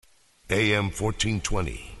AM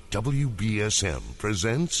 1420, WBSM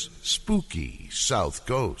presents Spooky South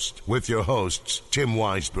Coast with your hosts Tim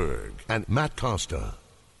Weisberg and Matt Costa.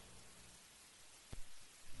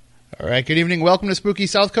 All right, good evening. Welcome to Spooky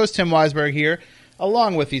South Coast. Tim Weisberg here,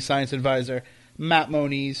 along with the science advisor, Matt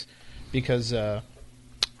Moniz, because the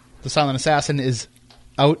silent assassin is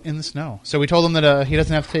out in the snow. So we told him that he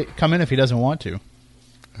doesn't have to come in if he doesn't want to.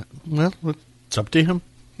 Well, it's up to him.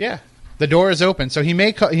 Yeah. The door is open, so he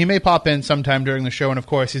may pop in sometime during the show, and of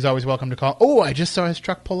course, he's always welcome to call. Oh, I just saw his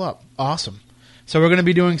truck pull up. Awesome. So we're going to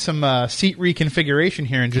be doing some seat reconfiguration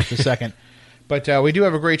here in just a second. But we do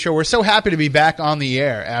have a great show. We're so happy to be back on the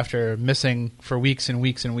air after missing for weeks and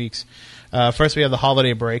weeks and weeks. First, we had the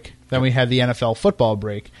holiday break. Then we had the NFL football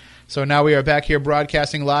break. So now we are back here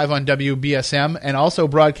broadcasting live on WBSM and also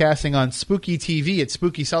broadcasting on Spooky TV at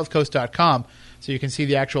SpookySouthCoast.com, so you can see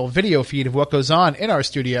the actual video feed of what goes on in our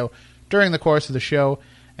studio during the course of the show.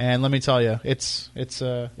 And let me tell you, it's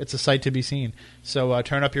a sight to be seen. So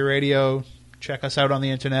turn up your radio, check us out on the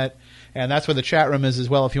internet, and that's where the chat room is as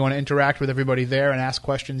well. If you want to interact with everybody there and ask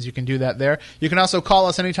questions, you can do that there. You can also call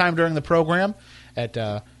us anytime during the program at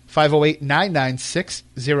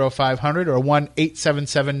 508-996-0500 or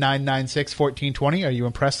 1-877-996-1420. Are you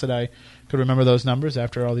impressed that I could remember those numbers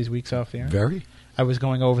after all these weeks off the air? Very. I was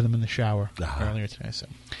going over them in the shower earlier today. So.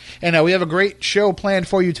 And we have a great show planned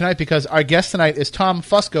for you tonight because our guest tonight is Tom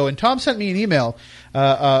Fusco. And Tom sent me an email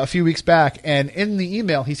a few weeks back, and in the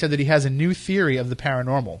email he said that he has a new theory of the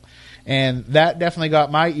paranormal. And that definitely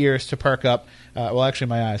got my ears to perk up. Well, actually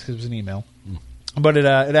my eyes, because it was an email. But it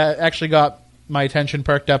actually got my attention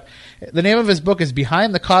perked up. The name of his book is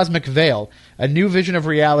Behind the Cosmic Veil, a new vision of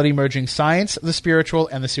reality merging science, the spiritual,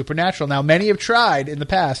 and the supernatural. Now, many have tried in the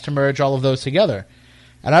past to merge all of those together.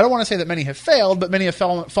 And I don't want to say that many have failed, but many have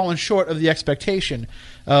fallen short of the expectation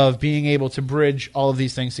of being able to bridge all of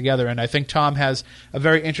these things together. And I think Tom has a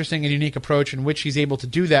very interesting and unique approach in which he's able to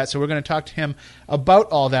do that. So we're going to talk to him about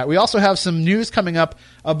all that. We also have some news coming up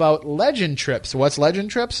about legend trips. What's legend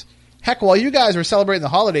trips? Heck, while you guys were celebrating the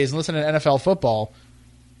holidays and listening to NFL football,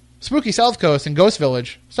 Spooky South Coast and Ghost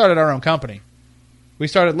Village started our own company. We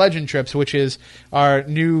started Legend Trips, which is our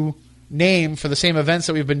new name for the same events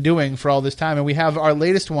that we've been doing for all this time. And we have our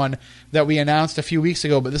latest one that we announced a few weeks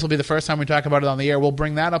ago, but this will be the first time we talk about it on the air. We'll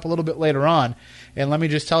bring that up a little bit later on. And let me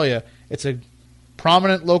just tell you, it's a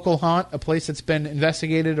prominent local haunt, a place that's been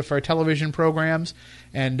investigated for television programs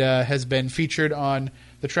and has been featured on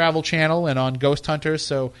the Travel Channel and on Ghost Hunters.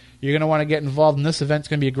 So you're going to want to get involved in this event. It's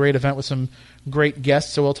going to be a great event with some great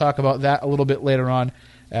guests. So we'll talk about that a little bit later on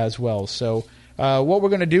as well. So what we're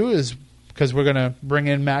going to do is, because we're going to bring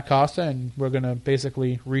in Matt Costa and we're going to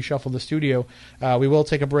basically reshuffle the studio, we will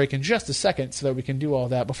take a break in just a second so that we can do all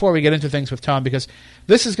that before we get into things with Tom, because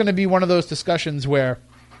this is going to be one of those discussions where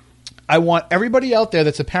I want everybody out there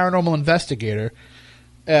that's a paranormal investigator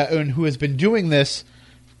and who has been doing this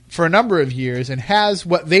for a number of years and has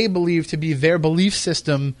what they believe to be their belief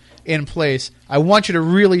system in place. I want you to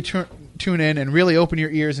really tune in and really open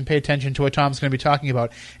your ears and pay attention to what Tom's going to be talking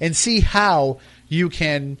about and see how you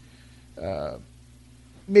can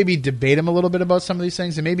maybe debate him a little bit about some of these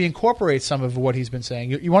things and maybe incorporate some of what he's been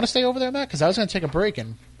saying. You want to stay over there, Matt? Because I was going to take a break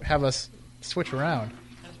and have us switch around.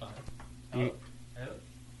 That's fine.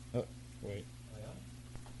 Wait.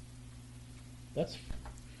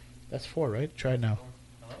 That's 4, right? Try it now.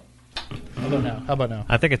 How about now?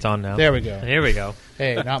 I think it's on now. There we go. Here we go.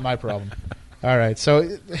 Hey, not my problem. All right.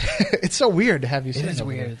 So it's so weird to have you sitting It is over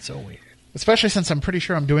weird. there. It's so weird. Especially since I'm pretty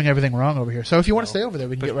sure I'm doing everything wrong over here. So if you want to stay over there,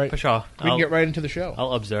 we can get right into the show.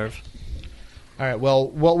 I'll observe. All right. Well,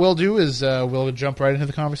 what we'll do is we'll jump right into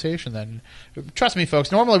the conversation then. Trust me,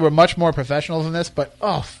 folks. Normally we're much more professional than this, but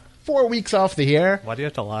 4 weeks off the air. Why do you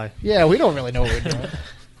have to lie? Yeah, we don't really know what we're doing.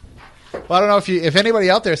 Well, I don't know if anybody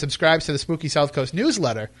out there subscribes to the Spooky South Coast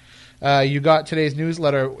newsletter. You got today's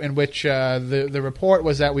newsletter in which the report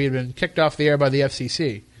was that we had been kicked off the air by the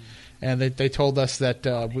FCC. And they told us that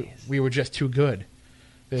we were just too good.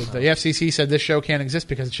 The FCC said this show can't exist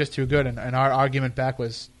because it's just too good. And our argument back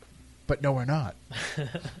was, but no, we're not.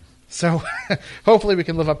 So hopefully we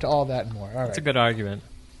can live up to all that and more. All right. That's a good argument.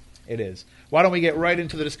 It is. Why don't we get right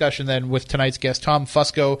into the discussion then with tonight's guest, Tom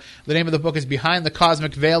Fusco. The name of the book is Behind the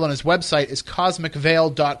Cosmic Veil, and his website is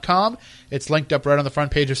cosmicveil.com. It's linked up right on the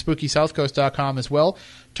front page of SpookySouthCoast.com as well.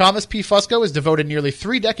 Thomas P. Fusco has devoted nearly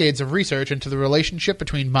 3 decades of research into the relationship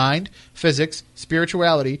between mind, physics,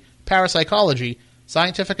 spirituality, parapsychology,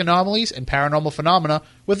 scientific anomalies, and paranormal phenomena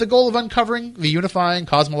with the goal of uncovering the unifying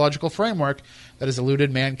cosmological framework that has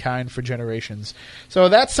eluded mankind for generations. So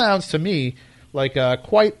that sounds to me like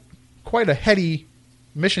quite a heady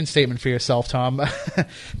mission statement for yourself, Tom,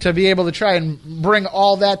 to be able to try and bring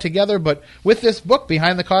all that together. But with this book,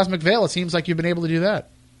 Behind the Cosmic Veil, it seems like you've been able to do that.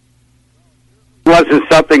 It wasn't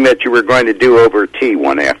something that you were going to do over tea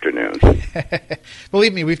one afternoon.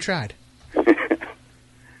 Believe me, we've tried.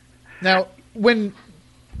 Now, when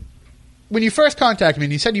you first contacted me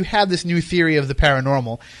and you said you had this new theory of the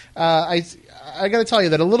paranormal, I got to tell you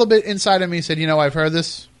that a little bit inside of me said, I've heard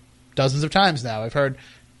this dozens of times now. I've heard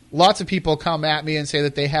lots of people come at me and say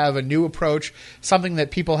that they have a new approach, something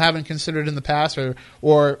that people haven't considered in the past,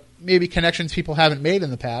 or maybe connections people haven't made in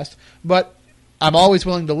the past. But I'm always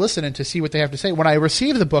willing to listen and to see what they have to say. When I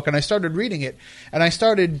received the book and I started reading it and I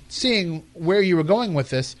started seeing where you were going with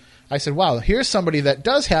this, I said, wow, here's somebody that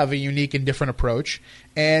does have a unique and different approach,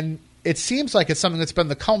 and it seems like it's something that's been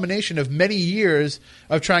the culmination of many years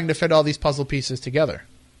of trying to fit all these puzzle pieces together.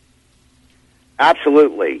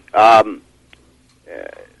 Absolutely.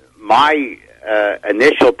 My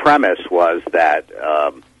initial premise was that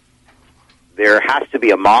there has to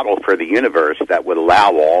be a model for the universe that would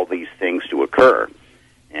allow all these things to occur.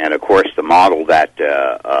 And, of course, the model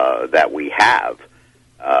that we have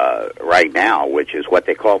right now, which is what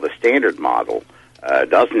they call the standard model,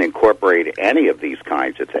 doesn't incorporate any of these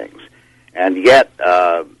kinds of things. And yet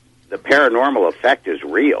the paranormal effect is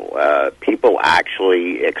real. People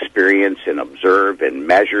actually experience and observe and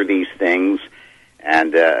measure these things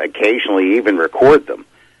and occasionally even record them.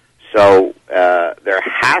 So there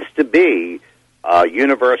has to be a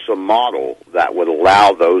universal model that would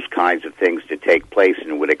allow those kinds of things to take place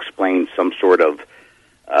and would explain some sort of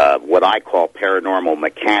what I call paranormal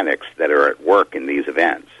mechanics that are at work in these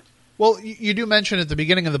events. Well, you do mention at the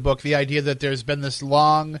beginning of the book the idea that there's been this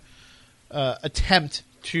long attempt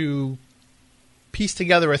to piece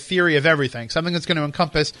together a theory of everything, something that's going to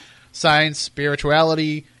encompass science,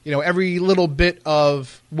 spirituality, every little bit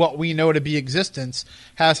of what we know to be existence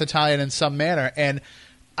has to tie in some manner. And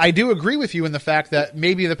I do agree with you in the fact that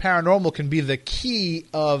maybe the paranormal can be the key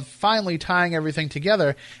of finally tying everything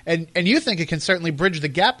together. And you think it can certainly bridge the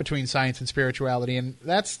gap between science and spirituality. And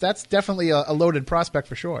that's definitely a loaded prospect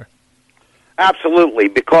for sure. Absolutely,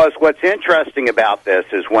 because what's interesting about this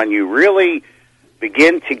is when you really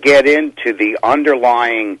begin to get into the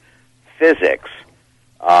underlying physics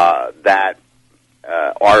that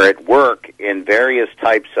are at work in various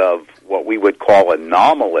types of what we would call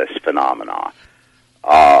anomalous phenomena,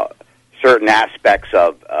 certain aspects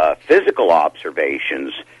of physical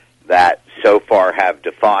observations that so far have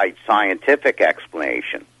defied scientific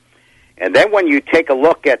explanation. And then when you take a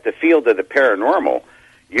look at the field of the paranormal,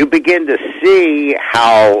 you begin to see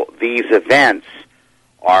how these events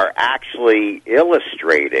are actually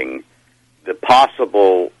illustrating the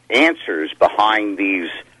possible answers behind these,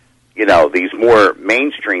 these more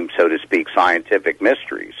mainstream, so to speak, scientific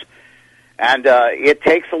mysteries. And it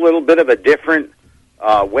takes a little bit of a different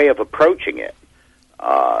way of approaching it.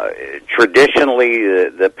 Traditionally,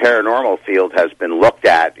 the paranormal field has been looked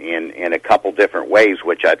at in a couple different ways,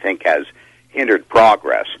 which I think has hindered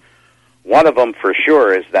progress. One of them, for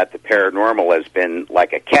sure, is that the paranormal has been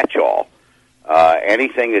like a catch-all.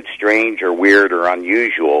 Anything that's strange or weird or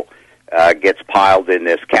unusual gets piled in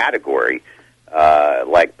this category,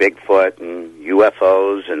 like Bigfoot and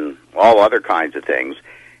UFOs and all other kinds of things,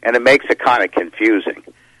 and it makes it kind of confusing.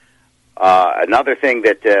 Another thing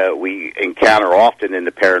that we encounter often in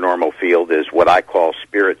the paranormal field is what I call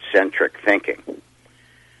spirit-centric thinking.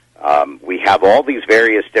 We have all these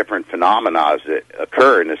various different phenomena that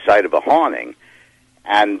occur in the site of a haunting,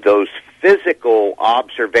 and those physical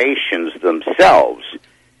observations themselves,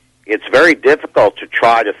 it's very difficult to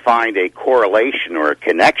try to find a correlation or a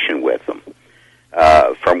connection with them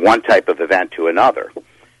from one type of event to another.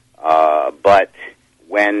 But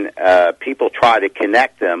when people try to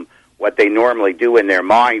connect them, what they normally do in their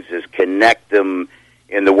minds is connect them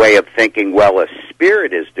in the way of thinking, well, a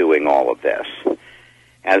spirit is doing all of this.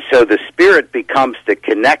 And so the spirit becomes the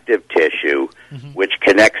connective tissue, which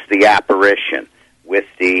connects the apparition with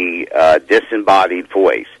the disembodied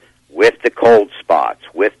voice, with the cold spots,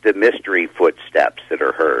 with the mystery footsteps that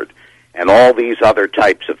are heard, and all these other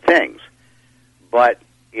types of things. But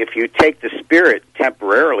if you take the spirit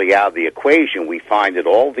temporarily out of the equation, we find that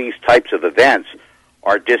all these types of events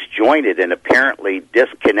are disjointed and apparently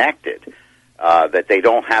disconnected, that they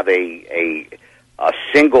don't have a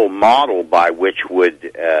single model by which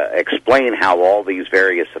would explain how all these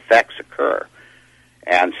various effects occur.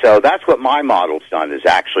 And so that's what my model's done, is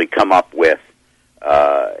actually come up with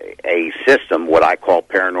a system, what I call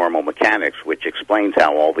paranormal mechanics, which explains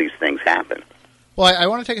how all these things happen. Well, I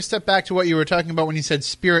want to take a step back to what you were talking about when you said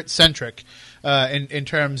spirit-centric, in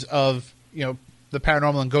terms of, the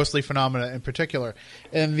paranormal and ghostly phenomena in particular.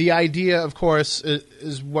 And the idea, of course,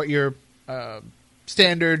 is what your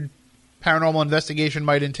standard paranormal investigation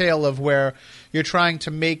might entail, of where you're trying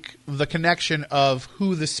to make the connection of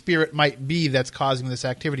who the spirit might be that's causing this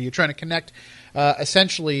activity. You're trying to connect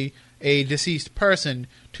essentially a deceased person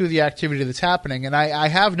to the activity that's happening. And I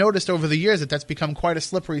have noticed over the years that that's become quite a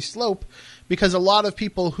slippery slope, because a lot of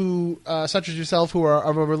people who, such as yourself, who are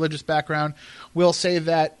of a religious background, will say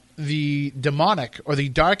that the demonic or the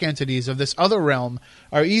dark entities of this other realm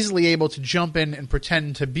are easily able to jump in and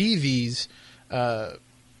pretend to be these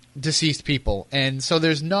deceased people. And so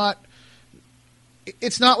it's not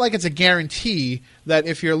like it's a guarantee that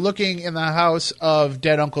if you're looking in the house of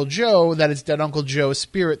dead Uncle Joe, that it's dead Uncle Joe's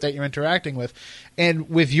spirit that you're interacting with. And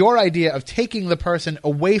with your idea of taking the person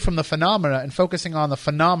away from the phenomena and focusing on the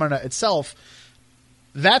phenomena itself,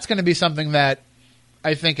 that's going to be something that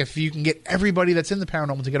I think if you can get everybody that's in the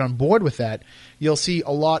paranormal to get on board with that, you'll see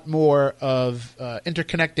a lot more of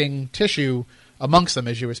interconnecting tissue amongst them,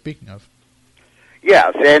 as you were speaking of.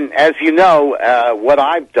 Yes, and as you know, what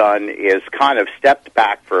I've done is kind of stepped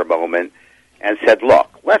back for a moment and said,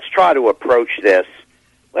 look, let's try to approach this,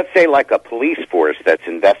 let's say like a police force that's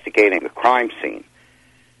investigating a crime scene.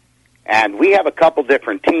 And we have a couple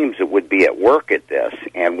different teams that would be at work at this,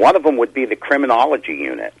 and one of them would be the criminology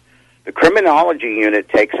unit. The criminology unit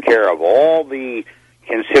takes care of all the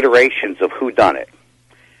considerations of who done it.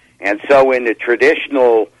 And so in the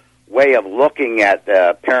traditional way of looking at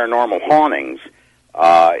paranormal hauntings,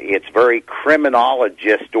 it's very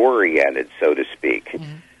criminologist-oriented, so to speak.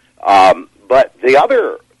 Mm-hmm. But the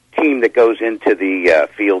other team that goes into the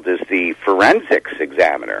field is the forensics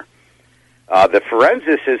examiner. The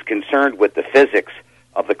forensics is concerned with the physics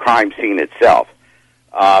of the crime scene itself.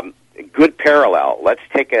 Good parallel. Let's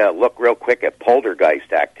take a look real quick at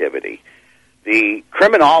poltergeist activity. The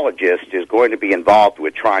criminologist is going to be involved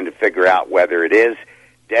with trying to figure out whether it is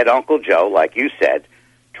dead Uncle Joe, like you said,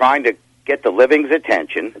 trying to get the living's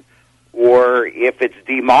attention, or if it's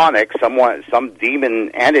demonic, some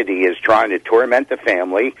demon entity is trying to torment the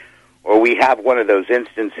family, or we have one of those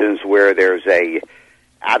instances where there's a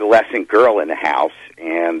adolescent girl in the house,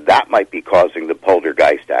 and that might be causing the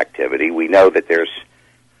poltergeist activity. We know that there's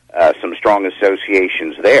some strong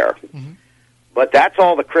associations there. Mm-hmm. But that's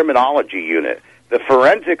all the criminology unit. The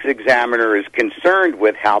forensics examiner is concerned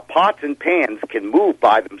with how pots and pans can move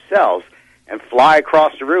by themselves and fly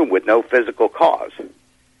across the room with no physical cause.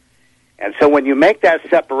 And so when you make that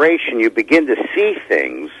separation, you begin to see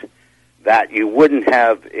things that it wouldn't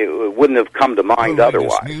have come to mind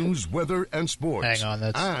otherwise. News, weather, and sports. Hang on,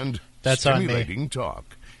 that's stimulating on me.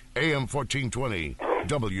 Talk. AM 1420,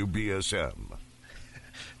 WBSM.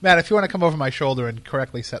 Matt, if you want to come over my shoulder and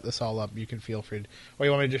correctly set this all up, you can feel free. Or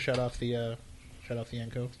you want me to just shut off the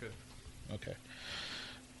Enco? Good. Okay.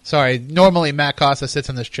 Sorry. Normally Matt Costa sits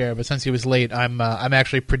in this chair, but since he was late, I'm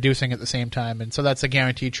actually producing at the same time, and so that's a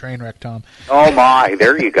guaranteed train wreck, Tom. Oh my!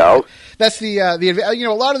 There you go. That's the a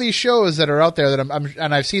lot of these shows that are out there that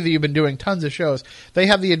and I see that you've been doing tons of shows. They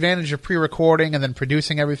have the advantage of pre-recording and then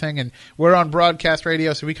producing everything, and we're on broadcast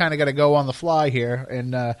radio, so we kind of got to go on the fly here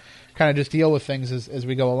and kind of just deal with things as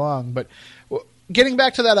we go along. But getting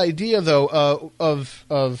back to that idea, though, of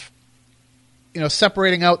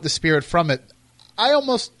separating out the spirit from it. I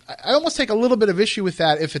almost take a little bit of issue with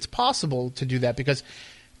that if it's possible to do that, because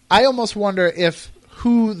I almost wonder if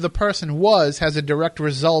who the person was has a direct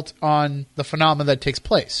result on the phenomenon that takes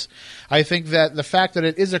place. I think that the fact that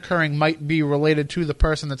it is occurring might be related to the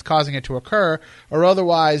person that's causing it to occur, or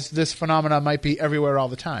otherwise this phenomenon might be everywhere all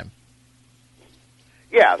the time.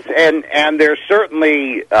 Yes, and there's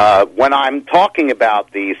certainly, when I'm talking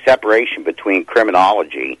about the separation between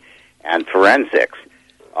criminology and forensics,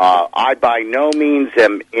 I by no means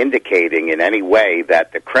am indicating in any way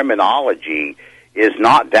that the criminology is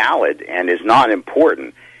not valid and is not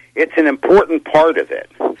important. It's an important part of it.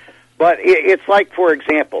 But it's like, for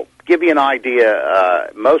example, give you an idea,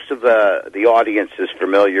 most of the audience is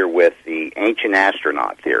familiar with the ancient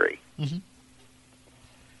astronaut theory. Mm-hmm.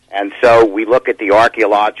 And so we look at the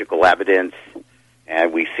archaeological evidence,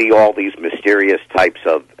 and we see all these mysterious types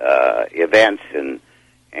of events and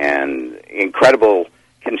incredible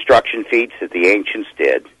construction feats that the ancients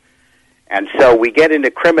did. And so we get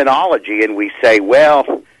into criminology and we say,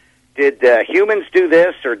 well, did humans do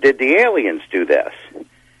this or did the aliens do this?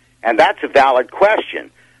 And that's a valid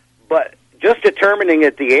question. But just determining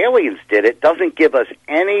that the aliens did it doesn't give us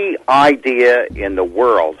any idea in the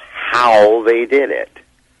world how they did it.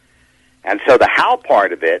 And so the how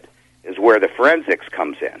part of it is where the forensics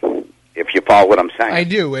comes in, if you follow what I'm saying. I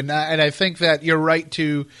do, and I think that you're right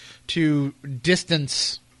to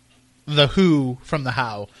distance the who from the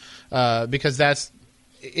how, because that's,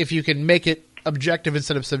 if you can make it objective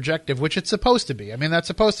instead of subjective, which it's supposed to be. I mean, that's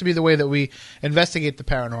supposed to be the way that we investigate the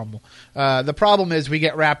paranormal. The problem is we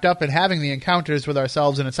get wrapped up in having the encounters with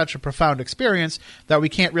ourselves, and it's such a profound experience that we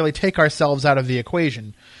can't really take ourselves out of the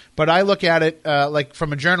equation. But I look at it like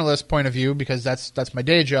from a journalist point of view, because that's my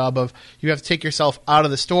day job, of you have to take yourself out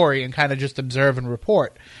of the story and kind of just observe and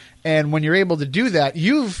report. And when you're able to do that,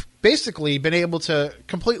 you've basically been able to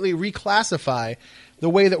completely reclassify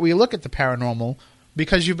the way that we look at the paranormal,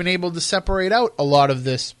 because you've been able to separate out a lot of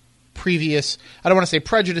this previous, I don't want to say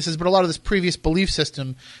prejudices, but a lot of this previous belief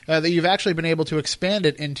system, that you've actually been able to expand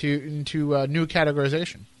it into new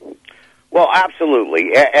categorization. Well,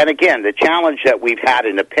 absolutely. And again, the challenge that we've had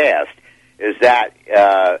in the past is that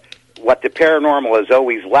what the paranormal has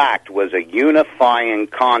always lacked was a unifying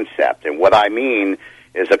concept. And what I mean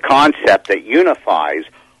is a concept that unifies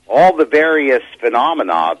all the various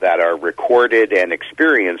phenomena that are recorded and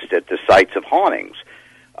experienced at the sites of hauntings.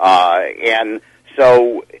 And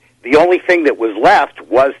so the only thing that was left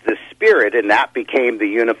was the spirit, and that became the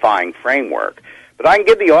unifying framework. But I can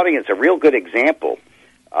give the audience a real good example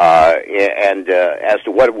as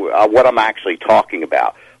to what I'm actually talking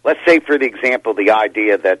about. Let's say, for the example, the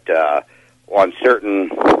idea that on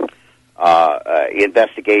certain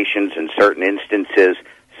investigations and certain instances,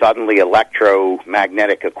 suddenly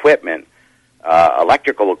electromagnetic equipment,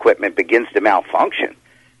 electrical equipment begins to malfunction.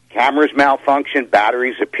 Cameras malfunction,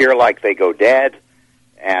 batteries appear like they go dead,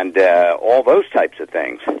 and all those types of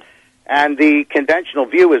things. And the conventional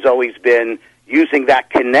view has always been using that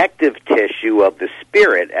connective tissue of the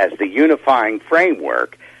spirit as the unifying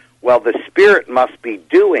framework. Well, the spirit must be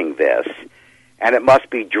doing this, and it must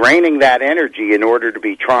be draining that energy in order to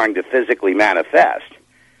be trying to physically manifest.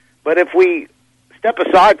 But if we step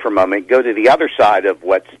aside for a moment, go to the other side of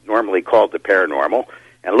what's normally called the paranormal,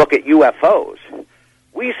 and look at UFOs,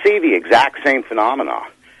 we see the exact same phenomena.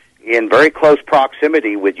 In very close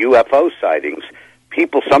proximity with UFO sightings,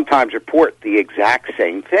 people sometimes report the exact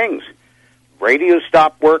same things. Radios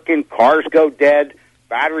stop working, cars go dead,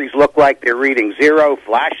 batteries look like they're reading zero,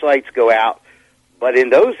 flashlights go out. But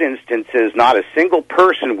in those instances, not a single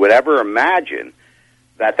person would ever imagine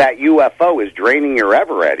that UFO is draining your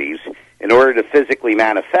ever-readies in order to physically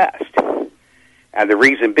manifest. And the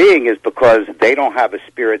reason being is because they don't have a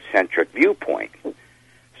spirit-centric viewpoint.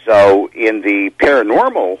 So in the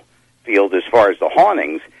paranormal field, as far as the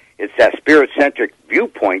hauntings, it's that spirit-centric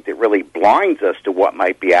viewpoint that really blinds us to what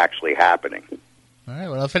might be actually happening. All right.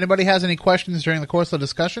 Well, if anybody has any questions during the course of the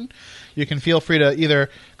discussion, you can feel free to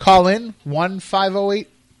either call in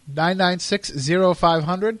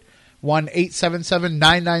 1-508-996-0500,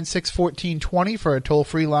 1-877-996-1420 for a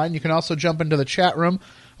toll-free line. You can also jump into the chat room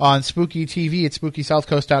on Spooky TV at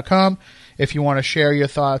SpookySouthCoast.com if you want to share your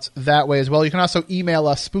thoughts that way as well. You can also email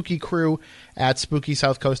us,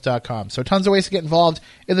 SpookyCrew@SpookySouthCoast.com. So tons of ways to get involved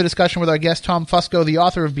in the discussion with our guest, Tom Fusco, the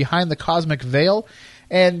author of Behind the Cosmic Veil.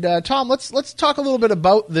 And Tom, let's talk a little bit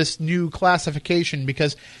about this new classification,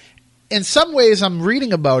 because in some ways I'm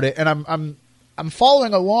reading about it and I'm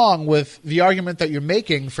following along with the argument that you're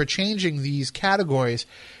making for changing these categories.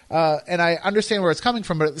 And I understand where it's coming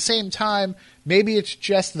from, but at the same time, maybe it's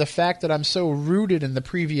just the fact that I'm so rooted in the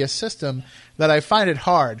previous system that I find it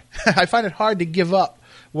hard. I find it hard to give up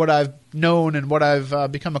what I've known and what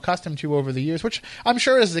I've become accustomed to over the years, which I'm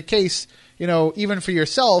sure is the case, even for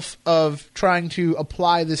yourself, of trying to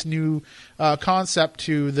apply this new concept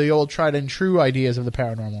to the old tried and true ideas of the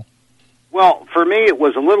paranormal. Well, for me, it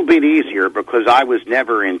was a little bit easier because I was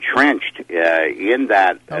never entrenched in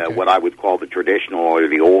that, what I would call the traditional or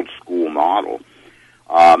the old school model.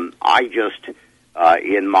 I just,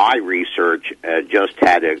 in my research, just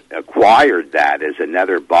had acquired that as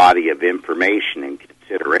another body of information and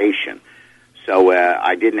consideration. So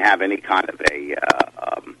I didn't have any kind of a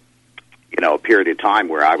period of time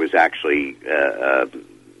where I was actually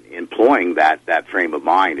employing that frame of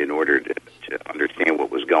mind in order to understand what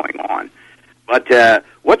was going on. But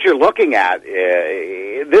what you're looking at,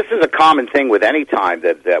 this is a common thing with any time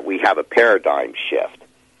that we have a paradigm shift,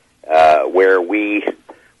 where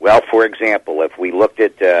for example, if we looked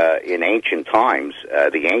at in ancient times,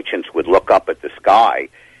 the ancients would look up at the sky,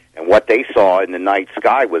 and what they saw in the night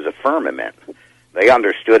sky was a firmament. They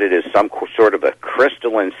understood it as some sort of a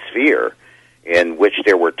crystalline sphere in which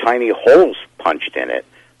there were tiny holes punched in it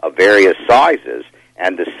of various sizes,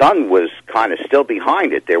 and the sun was kind of still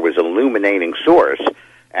behind it. There was an illuminating source,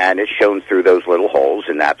 and it shone through those little holes,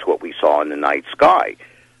 and that's what we saw in the night sky.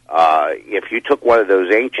 If you took one of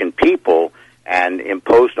those ancient people and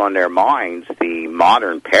imposed on their minds the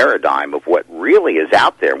modern paradigm of what really is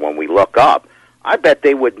out there when we look up, I bet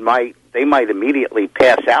they might immediately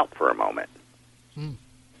pass out for a moment.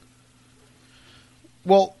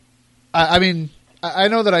 Well, I mean, I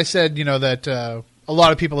know that I said, that a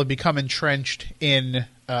lot of people have become entrenched in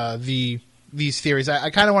these theories. I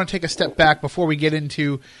kind of want to take a step back before we get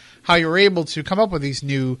into how you're able to come up with these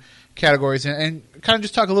new categories and kind of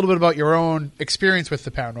just talk a little bit about your own experience with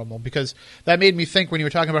the paranormal, because that made me think when you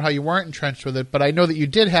were talking about how you weren't entrenched with it, but I know that you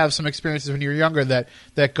did have some experiences when you were younger that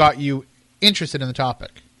got you interested in the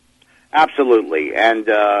topic. Absolutely, and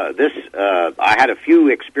I had a few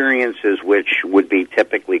experiences which would be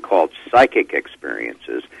typically called psychic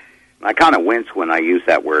experiences. And I kind of wince when I use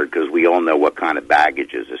that word because we all know what kind of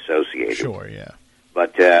baggage is associated. Sure, yeah.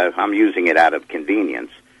 But I'm using it out of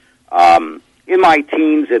convenience. In my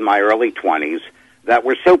teens, in my early 20s, that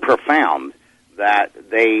were so profound that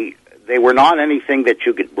they were not anything that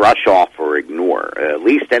you could brush off or ignore. At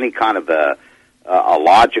least any kind of a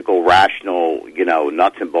logical, rational,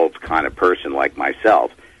 nuts and bolts kind of person like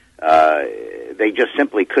myself, they just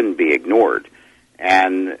simply couldn't be ignored.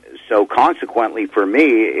 And so consequently for me,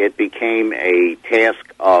 it became a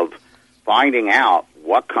task of finding out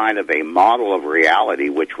what kind of a model of reality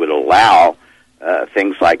which would allow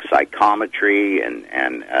things like psychometry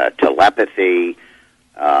and telepathy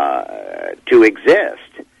to exist.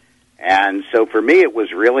 And so for me, it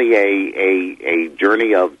was really a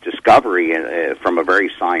journey of discovery from a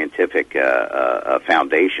very scientific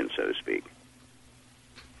foundation, so to speak.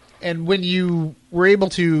 And when you were able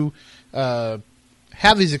to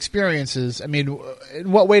have these experiences, I mean,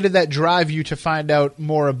 in what way did that drive you to find out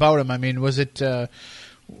more about them? I mean, was it a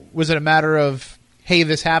matter of, hey,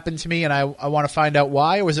 this happened to me and I want to find out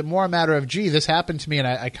why? Or was it more a matter of, gee, this happened to me and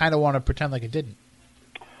I kind of want to pretend like it didn't?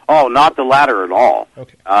 Oh, not the latter at all.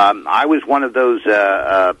 Okay. I was one of those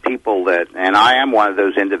people and I am one of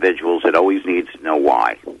those individuals that always needs to know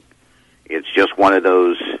why. It's just one of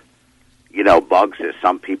those, bugs that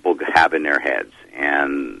some people have in their heads,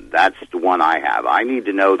 and that's the one I have. I need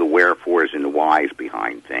to know the wherefores and the whys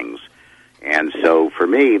behind things, and so for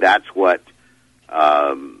me, that's what,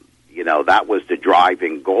 that was the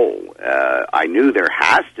driving goal. I knew there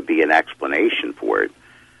has to be an explanation for it.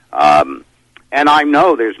 And I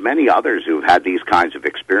know there's many others who've had these kinds of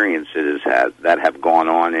experiences that have gone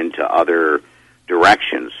on into other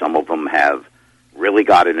directions. Some of them have really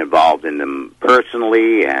gotten involved in them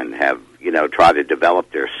personally and have, tried to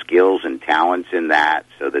develop their skills and talents in that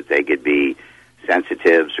so that they could be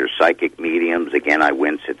sensitives or psychic mediums. Again, I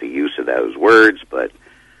wince at the use of those words, but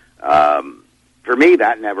for me,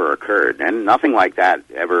 that never occurred. And nothing like that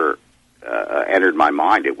ever entered my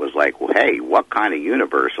mind. It was like, well, hey, what kind of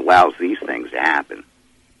universe allows these things to happen?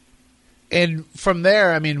 And from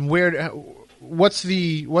there, I mean, what's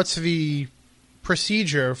the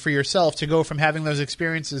procedure for yourself to go from having those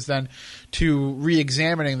experiences then to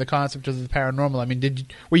re-examining the concept of the paranormal? I mean,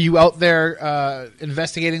 were you out there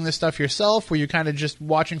investigating this stuff yourself? Were you kind of just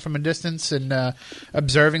watching from a distance and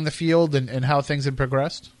observing the field and how things had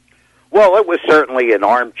progressed? Well, it was certainly an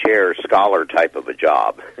armchair scholar type of a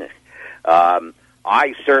job.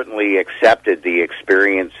 I certainly accepted the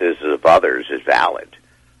experiences of others as valid.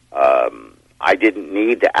 I didn't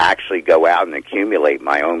need to actually go out and accumulate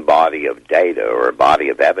my own body of data or a body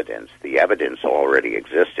of evidence. The evidence already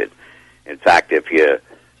existed. In fact,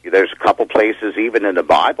 there's a couple places even in the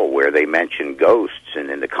Bible where they mention ghosts,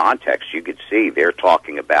 and in the context you could see they're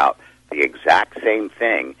talking about the exact same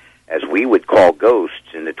thing as we would call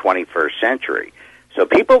ghosts in the 21st century. So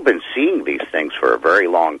people have been seeing these things for a very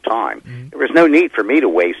long time. Mm-hmm. There was no need for me to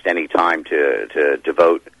waste any time to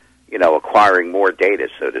devote, acquiring more data,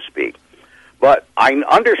 so to speak. But I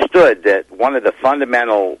understood that one of the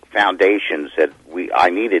fundamental foundations that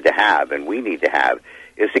I needed to have, and we need to have,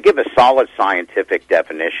 is to give a solid scientific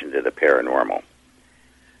definition to the paranormal.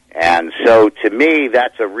 And so to me,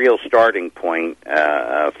 that's a real starting point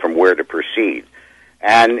from where to proceed.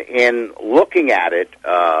 And in looking at it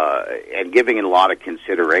and giving it a lot of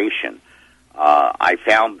consideration, I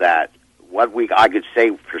found that what I could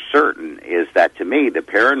say for certain is that to me the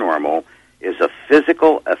paranormal is a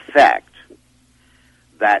physical effect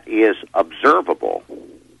that is observable,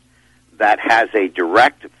 that has a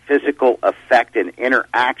direct physical effect and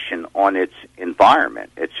interaction on its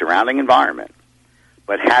environment, its surrounding environment,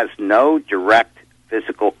 but has no direct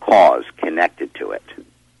physical cause connected to it.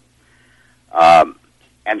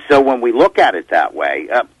 And so when we look at it that way,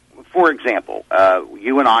 for example,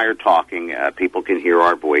 you and I are talking, people can hear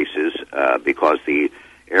our voices because the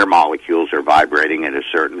air molecules are vibrating at a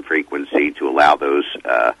certain frequency to allow those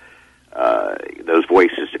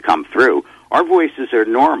voices to come through. Our voices are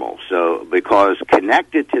normal, so because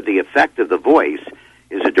connected to the effect of the voice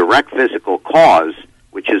is a a direct physical cause,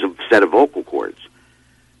 which is a set of vocal cords.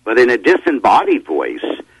 But in a disembodied voice,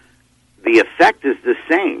 the effect is the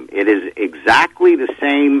same. It is exactly the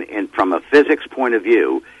same from a physics point of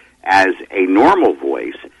view as a normal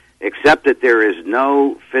voice, except that there is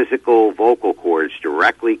no physical vocal cords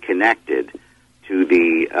directly connected to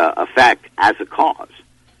the effect as a cause.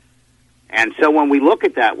 And so when we look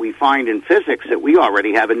at that, we find in physics that we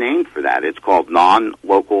already have a name for that. It's called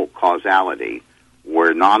non-local causality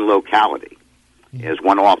or non-locality. As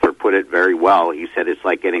one author put it very well, he said it's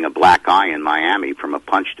like getting a black eye in Miami from a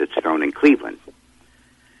punch that's thrown in Cleveland.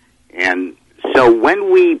 And so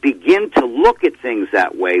when we begin to look at things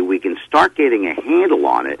that way, we can start getting a handle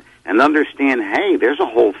on it and understand, hey, there's a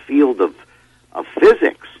whole field of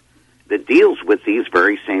physics that deals with these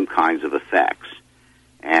very same kinds of effects.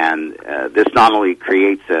 And this not only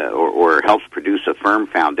creates or helps produce a firm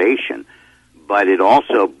foundation, but it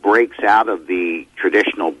also breaks out of the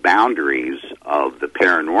traditional boundaries of the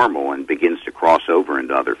paranormal and begins to cross over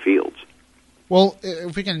into other fields. Well,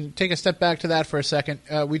 if we can take a step back to that for a second,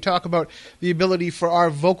 we talk about the ability for our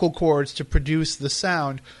vocal cords to produce the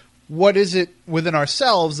sound. What is it within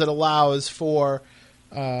ourselves that allows for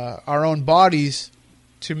our own bodies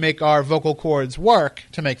to make our vocal cords work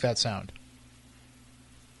to make that sound?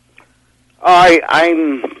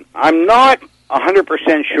 I'm not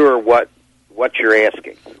 100% sure what you're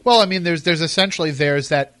asking. Well, I mean, there's essentially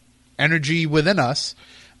that energy within us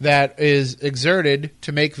that is exerted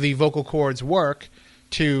to make the vocal cords work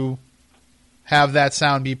to have that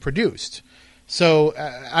sound be produced. So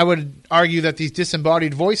I would argue that these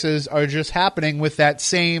disembodied voices are just happening with that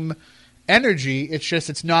same energy. It's just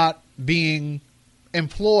it's not being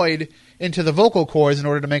employed into the vocal cords in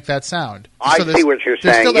order to make that sound. I see what you're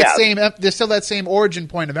saying. There's still that same origin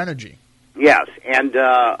point of energy. Yes, and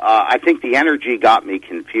I think the energy got me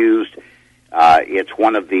confused. It's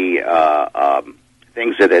one of the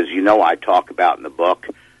things that, as you know, I talk about in the book,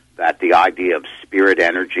 that the idea of spirit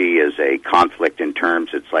energy is a conflict in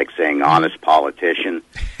terms. It's like saying honest politician.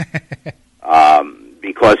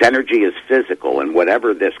 Because energy is physical, and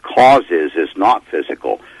whatever this cause is not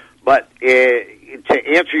physical. But to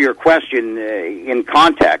answer your question in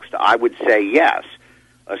context, I would say yes.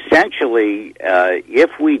 Essentially,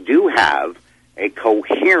 if we do have a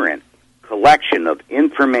coherent collection of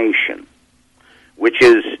information which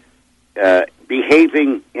is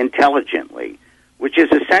behaving intelligently, which is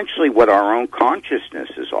essentially what our own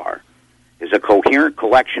consciousnesses are, is a coherent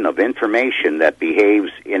collection of information that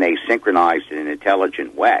behaves in a synchronized and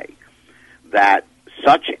intelligent way, that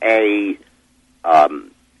such a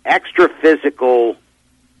extra-physical,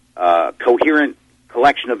 coherent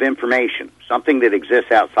collection of information, something that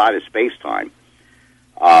exists outside of space-time,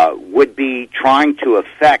 would be trying to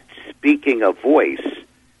affect speaking a voice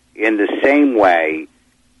in the same way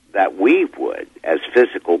that we would as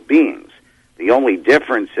physical beings. The only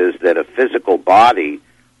difference is that a physical body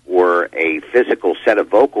or a physical set of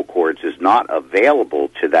vocal cords is not available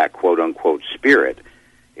to that quote-unquote spirit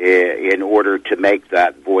in order to make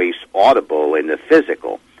that voice audible in the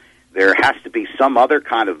physical. There has to be some other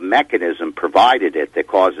kind of mechanism provided it that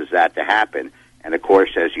causes that to happen. And, of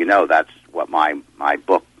course, as you know, that's what my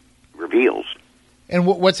book reveals. And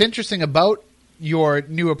what's interesting about your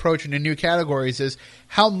new approach into new categories is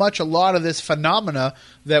how much a lot of this phenomena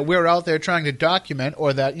that we're out there trying to document,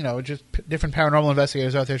 or that, just different paranormal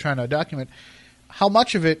investigators out there trying to document, how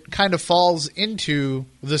much of it kind of falls into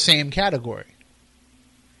the same category.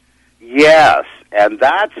 Yes, and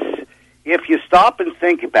that's, if you stop and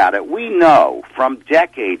think about it, we know from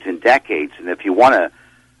decades and decades, and if you want to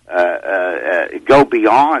go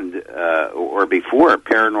beyond or before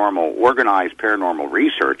organized paranormal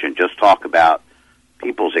research and just talk about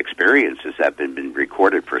people's experiences that have been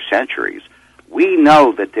recorded for centuries, we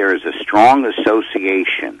know that there is a strong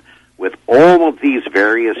association with all of these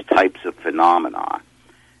various types of phenomena.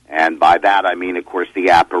 And by that I mean, of course, the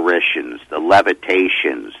apparitions, the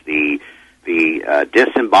levitations, the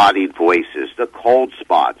disembodied voices, the cold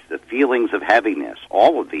spots, the feelings of heaviness.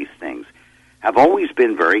 All of these things have always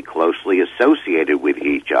been very closely associated with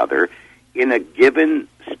each other in a given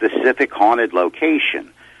specific haunted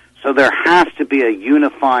location. So there has to be a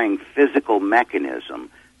unifying physical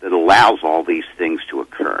mechanism that allows all these things to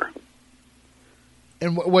occur.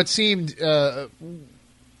 And what seemed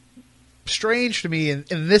strange to me in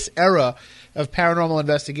this era of paranormal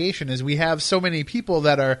investigation is we have so many people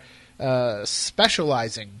that are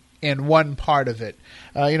specializing in one part of it.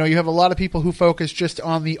 You have a lot of people who focus just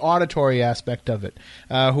on the auditory aspect of it,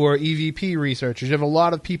 who are EVP researchers. You have a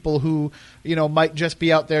lot of people who, might just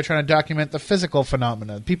be out there trying to document the physical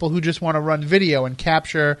phenomena, people who just want to run video and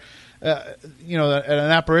capture an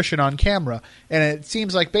apparition on camera, and it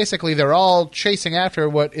seems like basically they're all chasing after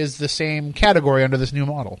what is the same category under this new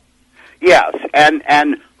model. Yes,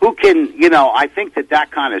 and who can, I think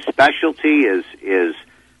that kind of specialty is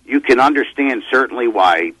you can understand certainly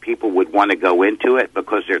why people would want to go into it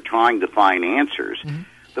because they're trying to find answers. Mm-hmm.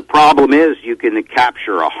 The problem is you can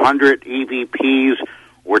capture 100 EVPs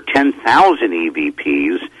or 10,000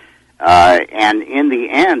 EVPs, and in the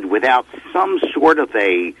end, without some sort of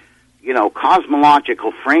a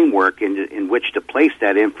cosmological framework in which to place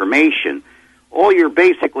that information, all you're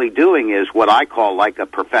basically doing is what I call like a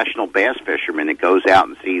professional bass fisherman that goes out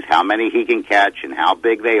and sees how many he can catch and how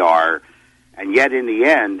big they are, and yet in the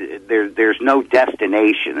end, there's no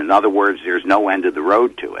destination. In other words, there's no end of the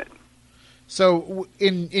road to it. So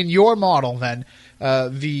in your model, then,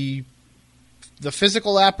 the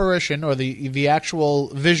physical apparition or the actual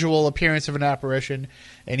visual appearance of an apparition,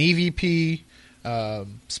 an EVP,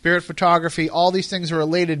 spirit photography, all these things are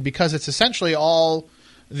related because it's essentially all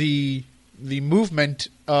the movement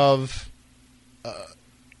of.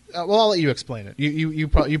 I'll let you explain it. You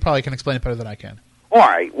probably can explain it better than I can. All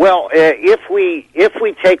right. Well, if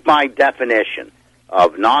we take my definition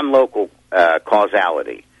of non-local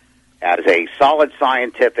causality as a solid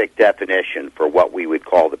scientific definition for what we would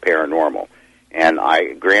call the paranormal, and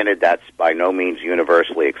granted that's by no means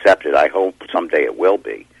universally accepted. I hope someday it will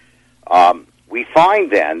be. We find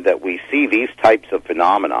then that we see these types of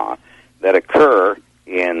phenomena that occur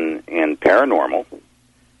in paranormal,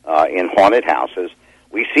 in haunted houses.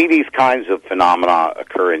 We see these kinds of phenomena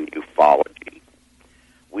occur in ufology.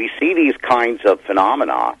 We see these kinds of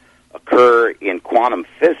phenomena occur in quantum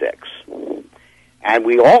physics. And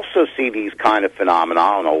we also see these kind of phenomena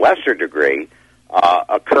on a lesser degree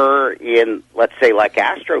occur in, let's say, like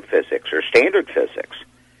astrophysics or standard physics.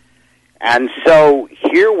 And so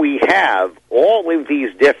here we have all of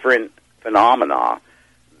these different phenomena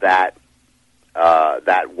that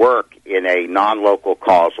work in a non-local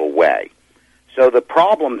causal way. So the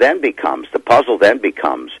puzzle then becomes,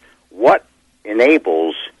 what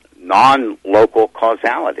enables non-local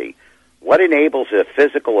causality? What enables a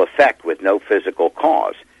physical effect with no physical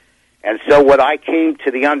cause? And so what I came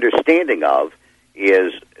to the understanding of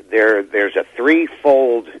is there's a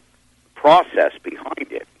threefold process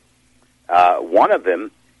behind it. One of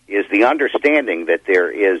them is the understanding that there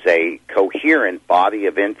is a coherent body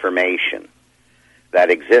of information that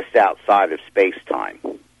exists outside of space-time,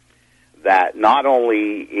 that not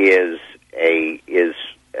only is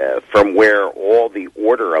from where all the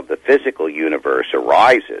order of the physical universe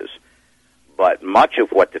arises, but much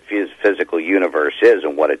of what the physical universe is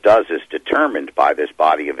and what it does is determined by this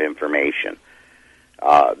body of information.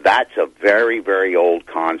 That's a very, very old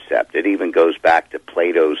concept. It even goes back to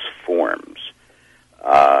Plato's forms.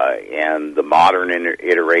 And the modern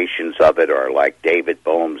iterations of it are like David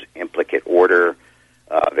Bohm's implicate order.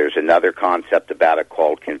 There's another concept about it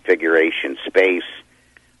called configuration space.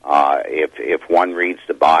 If one reads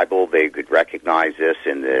the Bible, they could recognize this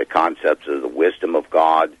in the concepts of the wisdom of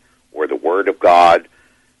God or the Word of God.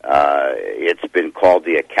 It's been called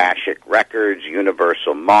the Akashic Records,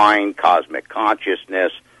 universal mind, cosmic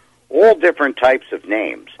consciousness, all different types of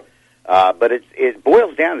names. But it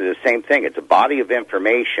boils down to the same thing. It's a body of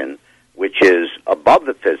information which is above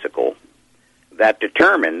the physical that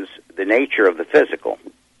determines the nature of the physical.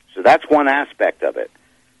 So that's one aspect of it.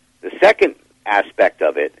 The second aspect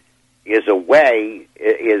of it is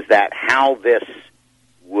that how this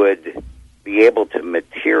would be able to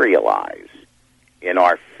materialize in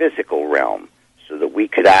our physical realm so that we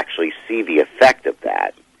could actually see the effect of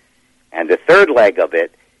that. And the third leg of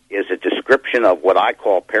it is a description of what I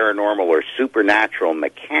call paranormal or supernatural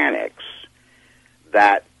mechanics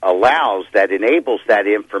that enables that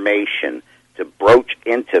information to broach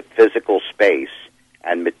into physical space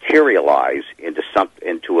and materialize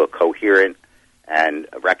into a coherent and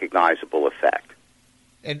recognizable effect.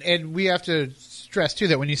 And we have to stress too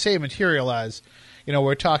that when you say materialize,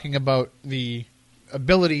 we're talking about the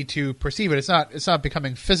ability to perceive it. It's not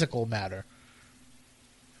becoming physical matter.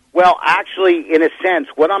 Well, actually, in a sense,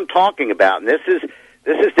 what I'm talking about, and this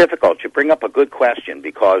is difficult. You bring up a good question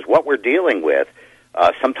because what we're dealing with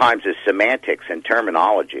sometimes is semantics and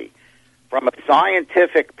terminology. From a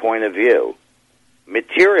scientific point of view,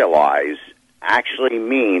 materialize actually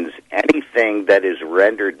means anything that is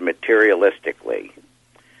rendered materialistically.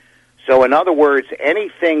 So, in other words,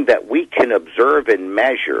 anything that we can observe and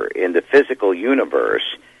measure in the physical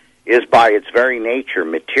universe is by its very nature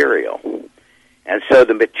material. And so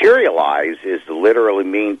the materialize is to literally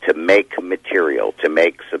mean to make material, to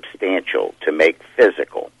make substantial, to make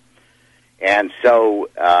physical. And so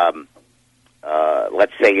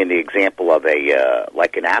let's say in the example of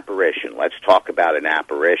like an apparition, let's talk about an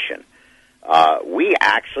apparition. We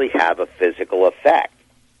actually have a physical effect.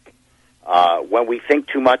 When we think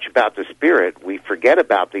too much about the spirit, we forget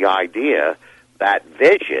about the idea that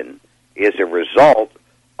vision is a result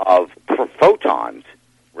of photons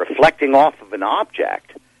reflecting off of an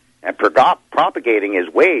object and propagating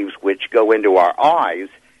as waves which go into our eyes,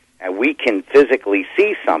 and we can physically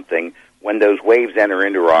see something when those waves enter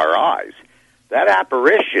into our eyes. That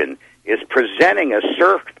apparition is presenting a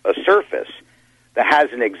surface that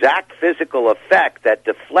has an exact physical effect that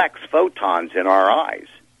deflects photons in our eyes.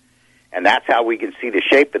 And that's how we can see the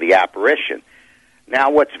shape of the apparition.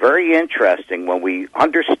 Now, what's very interesting, when we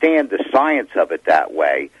understand the science of it that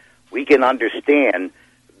way, we can understand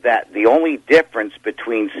that the only difference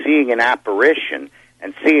between seeing an apparition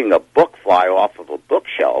and seeing a book fly off of a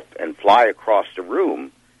bookshelf and fly across the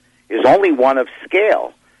room is only one of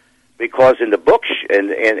scale. Because in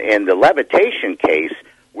the levitation case,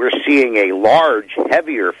 we're seeing a large,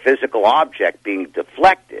 heavier physical object being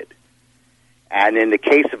deflected. And in the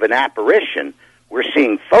case of an apparition, we're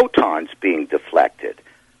seeing photons being deflected.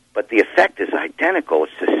 But the effect is identical.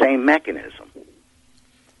 It's the same mechanism.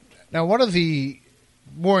 Now, one of the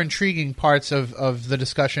more intriguing parts of the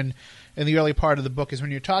discussion in the early part of the book is when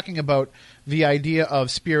you're talking about the idea of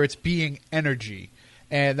spirits being energy.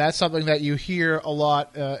 And that's something that you hear a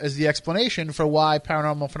lot as the explanation for why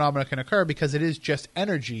paranormal phenomena can occur, because it is just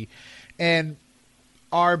energy. And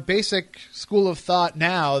our basic school of thought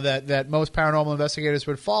now that most paranormal investigators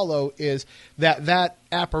would follow is that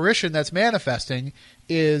apparition that's manifesting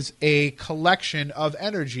is a collection of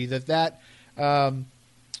energy, that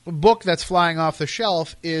book that's flying off the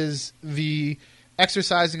shelf is the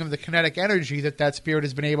exercising of the kinetic energy that spirit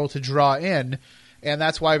has been able to draw in. And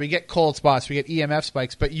that's why we get cold spots, we get EMF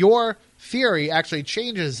spikes. But your theory actually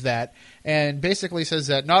changes that and basically says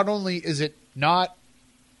that not only is it not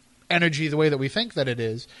energy the way that we think that it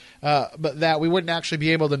is, but that we wouldn't actually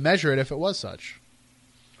be able to measure it if it was such.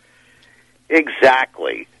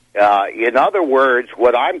 Exactly. In other words,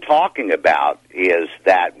 what I'm talking about is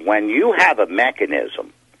that when you have a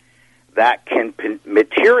mechanism that can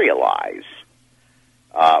materialize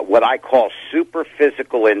what I call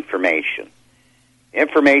superphysical information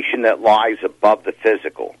that lies above the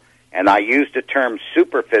physical. And I use the term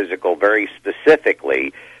superphysical very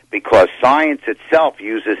specifically because science itself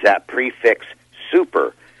uses that prefix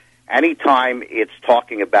super anytime it's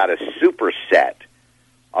talking about a superset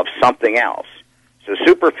of something else. So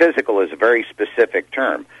superphysical is a very specific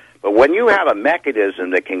term. But when you have a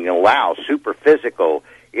mechanism that can allow superphysical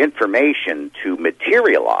information to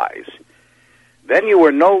materialize, then you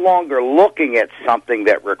are no longer looking at something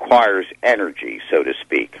that requires energy, so to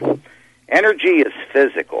speak. Energy is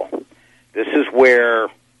physical. This is where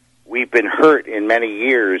we've been hurt in many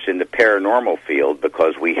years in the paranormal field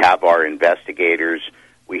because we have our investigators,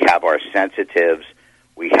 we have our sensitives,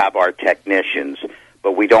 we have our technicians,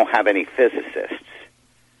 but we don't have any physicists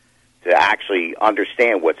to actually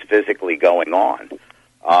understand what's physically going on.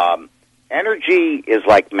 Energy is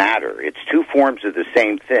like matter. It's two forms of the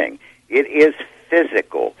same thing. It is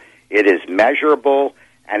physical, it is measurable,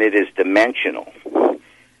 and it is dimensional.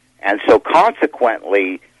 And so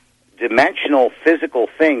consequently, dimensional physical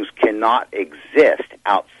things cannot exist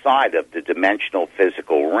outside of the dimensional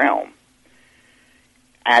physical realm.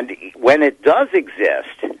 And when it does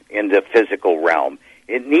exist in the physical realm,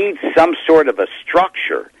 it needs some sort of a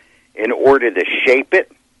structure in order to shape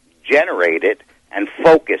it, generate it, and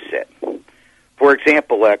focus it. For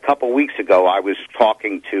example, a couple weeks ago, I was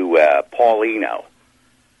talking to Paulino,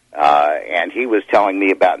 and he was telling me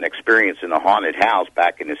about an experience in a haunted house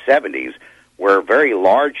back in the 70s where a very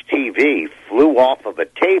large TV flew off of a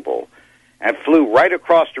table and flew right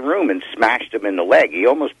across the room and smashed him in the leg. He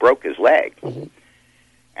almost broke his leg. Mm-hmm.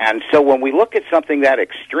 And so when we look at something that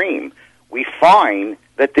extreme, we find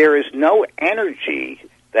that there is no energy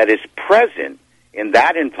that is present in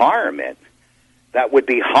that environment that would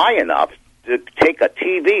be high enough to take a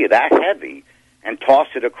TV that heavy and toss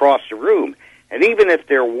it across the room. And even if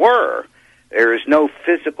there were, there is no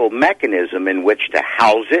physical mechanism in which to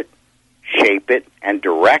house it, shape it, and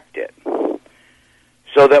direct it.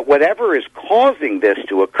 So that whatever is causing this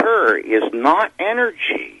to occur is not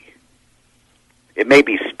energy. It may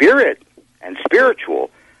be spirit and spiritual,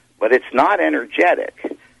 but it's not energetic.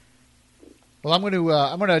 Well, I'm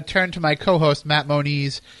going to turn to my co-host Matt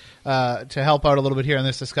Moniz to help out a little bit here in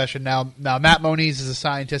this discussion. Now Matt Moniz is a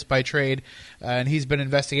scientist by trade, and he's been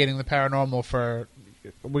investigating the paranormal for,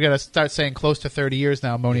 we're going to start saying close to 30 years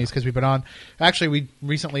now, Moniz, because we've been on. Actually, we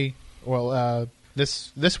recently,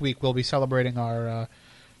 this week we'll be celebrating our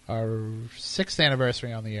our 6th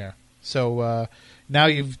anniversary on the air. So now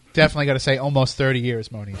you've definitely got to say almost 30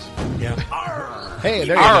 years, Moniz. Yeah. Hey,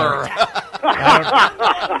 there you go.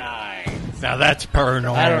 Now that's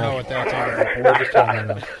paranormal. I don't know what that's all about. But we're just talking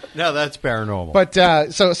about. No, that's paranormal. But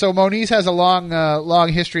so Moniz has a long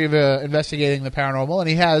history of investigating the paranormal, and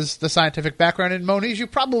he has the scientific background. And Moniz,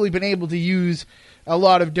 you've probably been able to use a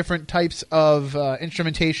lot of different types of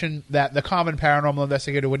instrumentation that the common paranormal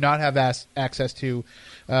investigator would not have access to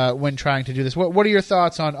when trying to do this. What are your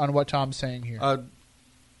thoughts on what Tom's saying here?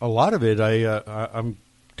 A lot of it I'm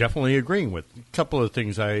definitely agreeing with. A couple of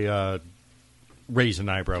things I raise an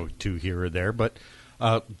eyebrow to here or there, but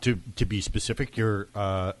to be specific, your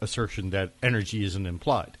assertion that energy isn't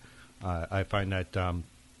implied. I find that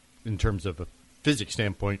in terms of a physics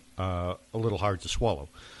standpoint a little hard to swallow.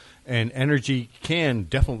 And energy can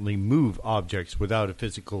definitely move objects without a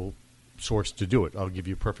physical source to do it. I'll give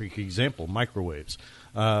you a perfect example, microwaves.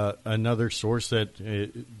 Another source that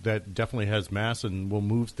definitely has mass and will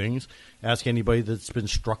move things. Ask anybody that's been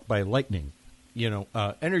struck by lightning.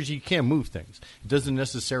 Energy can move things. It doesn't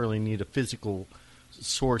necessarily need a physical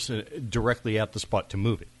source directly at the spot to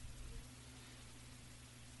move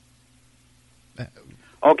it.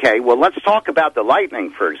 Okay, well, let's talk about the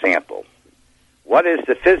lightning, for example. What is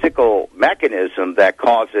the physical mechanism that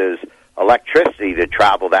causes electricity to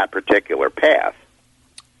travel that particular path?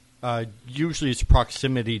 Usually it's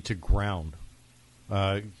proximity to ground.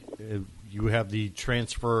 You have the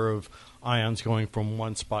transfer of ions going from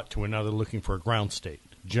one spot to another looking for a ground state.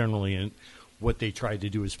 Generally, and what they try to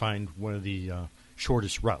do is find one of the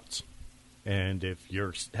shortest routes. And if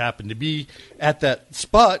you happen to be at that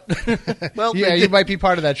spot, well, yeah, you might be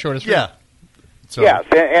part of that shortest route. Yeah. So. Yes,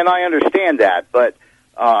 and I understand that, but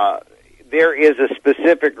there is a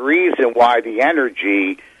specific reason why the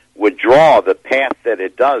energy would draw the path that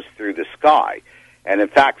it does through the sky. And in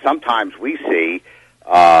fact, sometimes we see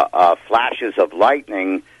flashes of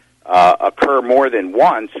lightning occur more than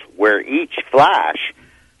once, where each flash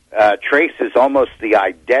traces almost the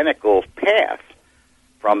identical path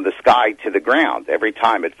from the sky to the ground every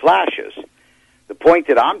time it flashes. The point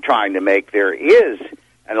that I'm trying to make, there is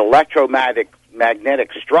an electromagnetic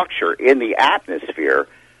structure in the atmosphere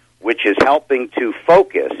which is helping to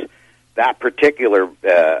focus that particular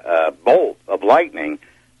bolt of lightning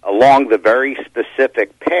along the very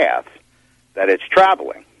specific path that it's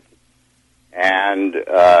traveling. And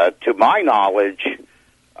to my knowledge,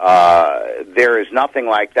 there is nothing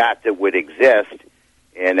like that would exist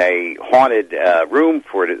in a haunted room,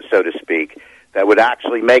 so to speak, that would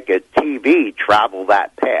actually make a TV travel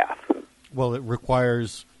that path. Well, it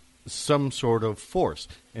requires some sort of force,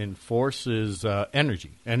 and force is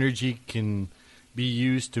energy. Energy can be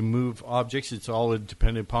used to move objects. It's all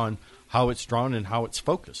dependent upon how it's drawn and how it's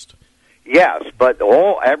focused. Yes, but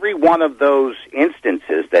every one of those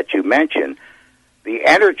instances that you mentioned, the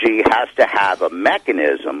energy has to have a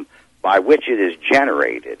mechanism by which it is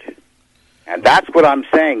generated. And that's what I'm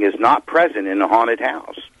saying is not present in a haunted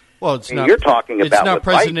house. Well, it's not. You're talking about it's not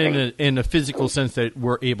present lightning. in a physical sense that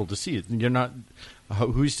we're able to see it. You're not.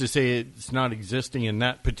 Who's to say it's not existing in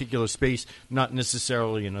that particular space? Not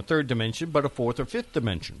necessarily in a third dimension, but a fourth or fifth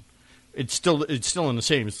dimension. It's still in the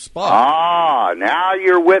same spot. Ah, now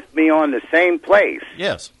you're with me on the same place.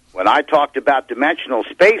 Yes. When I talked about dimensional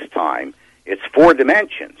space-time, it's 4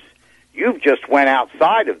 dimensions. You've just went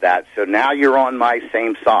outside of that, so now you're on my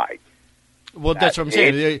same side. Well, that's what I'm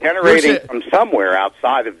saying. It's generating from somewhere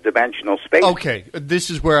outside of dimensional space. Okay, this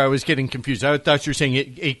is where I was getting confused. I thought you were saying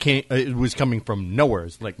it was coming from nowhere.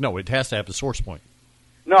 It's like, no, it has to have a source point.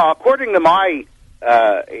 No, according to my,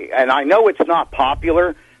 and I know it's not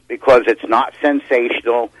popular because it's not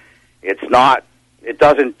sensational. It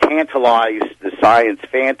doesn't tantalize the science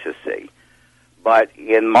fantasy. But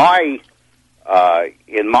in my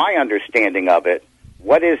understanding of it,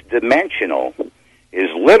 what is dimensional is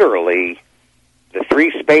literally the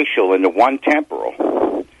 3 spatial and the 1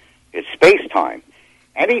 temporal. It's space-time.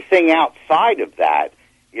 Anything outside of that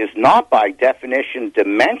is not by definition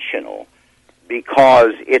dimensional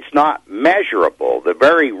because it's not measurable. The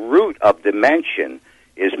very root of dimension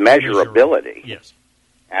is measurability. Yes.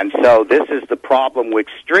 And so this is the problem with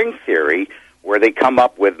string theory, where they come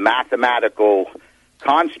up with mathematical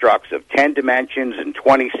constructs of 10 dimensions and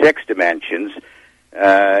 26 dimensions,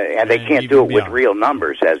 and they can't do it with real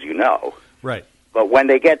numbers, as you know. Right. But when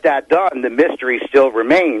they get that done, the mystery still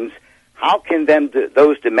remains. How can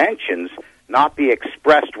those dimensions not be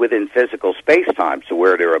expressed within physical space-time, so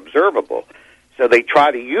where they're observable? So they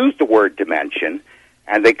try to use the word dimension,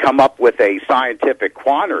 and they come up with a scientific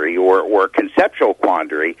quandary or conceptual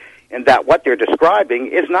quandary in that what they're describing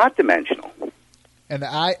is not dimensional. and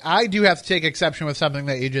I do have to take exception with something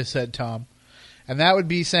that you just said, Tom. And that would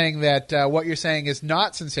be saying that what you're saying is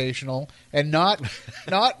not sensational and not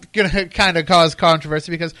going to kind of cause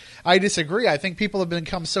controversy, because I disagree. I think people have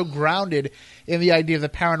become so grounded in the idea of the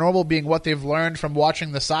paranormal being what they've learned from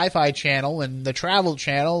watching the Sci-Fi Channel and the Travel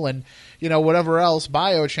Channel and, you know, whatever else,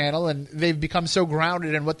 Bio Channel, and they've become so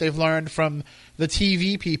grounded in what they've learned from the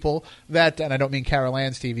TV people that, and I don't mean Carol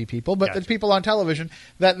Ann's TV people, but the people on television,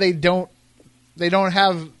 that they don't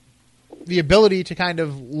have the ability to kind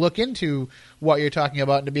of look into what you're talking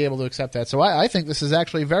about and to be able to accept that. So I think this is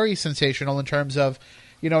actually very sensational in terms of,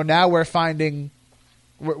 you know, now we're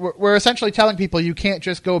essentially telling people you can't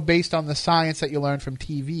just go based on the science that you learned from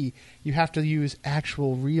TV. You have to use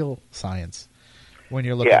actual real science when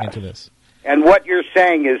you're looking into this. And what you're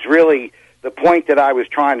saying is really the point that I was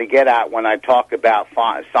trying to get at when I talk about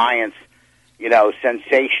science, you know,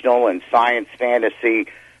 sensational and science fantasy.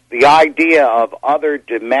 The idea of other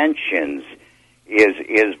dimensions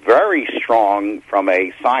is very strong from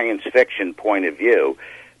a science fiction point of view,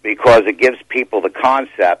 because it gives people the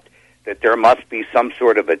concept that there must be some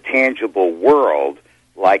sort of a tangible world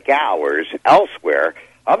like ours elsewhere.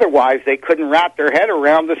 Otherwise, they couldn't wrap their head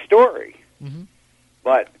around the story. Mm-hmm.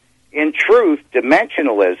 But in truth,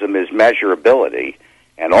 dimensionalism is measurability,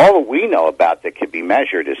 and all that we know about that can be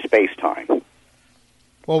measured is space-time.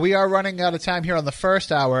 Well, we are running out of time here on the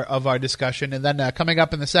first hour of our discussion, and then coming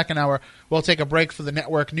up in the second hour, we'll take a break for the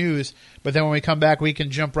network news, but then when we come back, we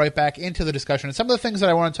can jump right back into the discussion. And some of the things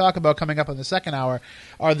that I want to talk about coming up in the second hour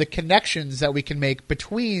are the connections that we can make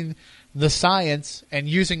between the science and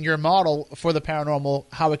using your model for the paranormal,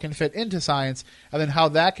 how it can fit into science, and then how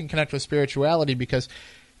that can connect with spirituality, because,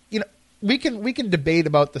 you know, we can debate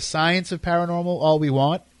about the science of paranormal all we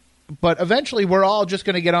want, but eventually we're all just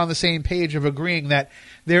going to get on the same page of agreeing that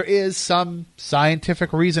there is some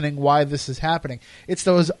scientific reasoning why this is happening. It's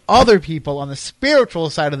those other people on the spiritual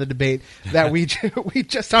side of the debate that we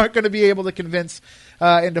just aren't going to be able to convince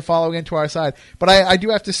into following into our side. But I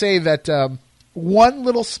do have to say that one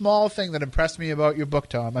little small thing that impressed me about your book,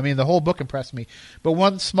 Tom, I mean, the whole book impressed me, but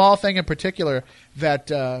one small thing in particular that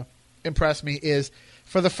impressed me is,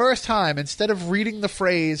 for the first time, instead of reading the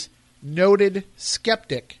phrase noted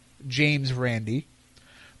skeptic James Randi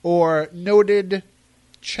or noted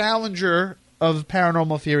challenger of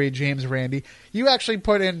paranormal theory James Randi, you actually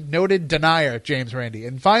put in noted denier James Randi.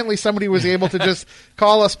 And finally somebody was able to just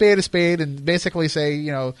call a spade and basically say,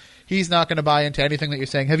 you know, he's not going to buy into anything that you're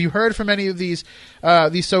saying. Have you heard from any of these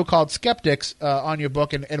so-called skeptics on your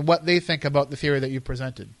book and what they think about the theory that you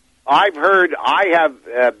presented? I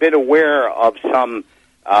have been aware of some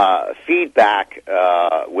feedback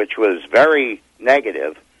which was very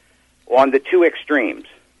negative on the two extremes.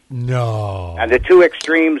 No. And the two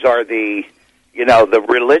extremes are the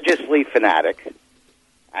religiously fanatic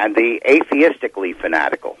and the atheistically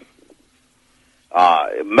fanatical.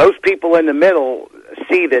 Most people in the middle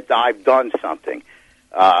see that I've done something.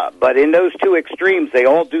 But in those two extremes, they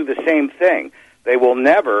all do the same thing. They will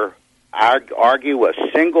never argue a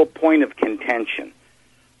single point of contention.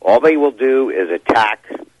 All they will do is attack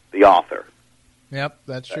the author. Yep,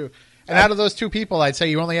 that's true. And out of those two people, I'd say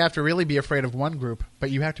you only have to really be afraid of one group,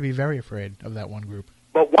 but you have to be very afraid of that one group.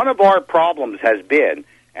 But one of our problems has been,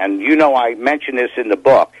 and you know I mention this in the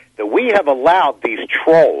book, that we have allowed these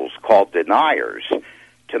trolls called deniers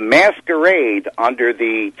to masquerade under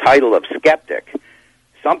the title of skeptic.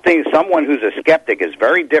 Someone who's a skeptic is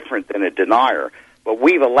very different than a denier, but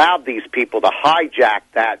we've allowed these people to hijack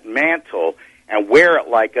that mantle and wear it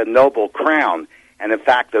like a noble crown. And in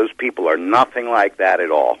fact, those people are nothing like that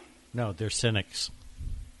at all. No, they're cynics.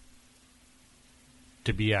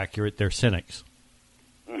 To be accurate, they're cynics.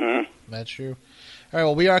 Mm-hmm. That's true. All right,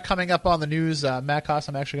 well, we are coming up on the news. Matt Koss,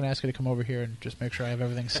 I'm actually going to ask you to come over here and just make sure I have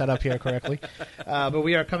everything set up here correctly. But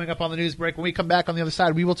we are coming up on the news break. When we come back on the other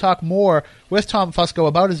side, we will talk more with Tom Fusco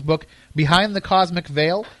about his book, Behind the Cosmic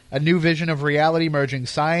Veil, A New Vision of Reality Merging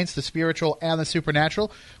Science, the Spiritual, and the Supernatural.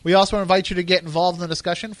 We also invite you to get involved in the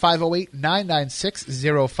discussion,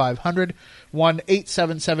 508-996-0500,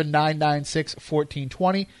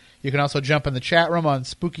 1-877-996-1420. You can also jump in the chat room on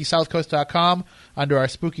SpookySouthCoast.com under our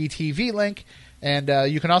Spooky TV link. And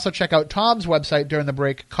you can also check out Tom's website during the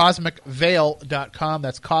break, CosmicVeil.com.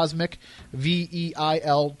 That's Cosmic,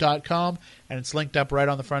 VEIL.com. And it's linked up right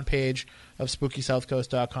on the front page of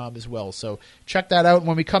SpookySouthCoast.com as well. So check that out. And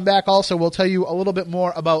when we come back also, we'll tell you a little bit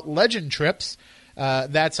more about Legend Trips.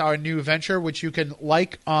 That's our new venture, which you can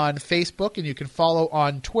like on Facebook and you can follow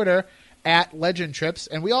on Twitter at Legend Trips.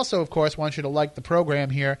 And we also, of course, want you to like the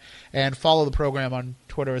program here and follow the program on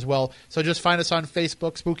Twitter as well. So just find us on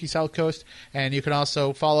Facebook, Spooky South Coast, and you can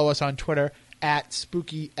also follow us on Twitter at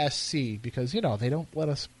Spooky SC because, they don't let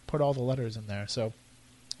us put all the letters in there. So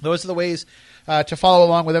those are the ways to follow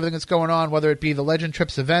along with everything that's going on, whether it be the Legend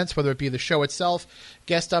Trips events, whether it be the show itself,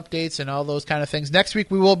 guest updates, and all those kind of things. Next week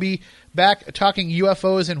we will be back talking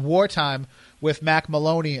UFOs in wartime with Mac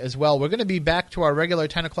Maloney as well. We're going to be back to our regular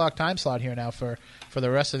 10 o'clock time slot here now for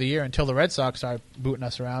the rest of the year until the Red Sox start booting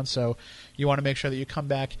us around. So you want to make sure that you come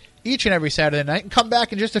back each and every Saturday night. And come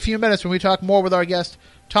back in just a few minutes when we talk more with our guest,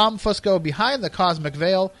 Tom Fusco, behind the Cosmic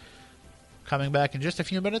Veil. Coming back in just a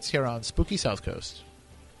few minutes here on Spooky South Coast.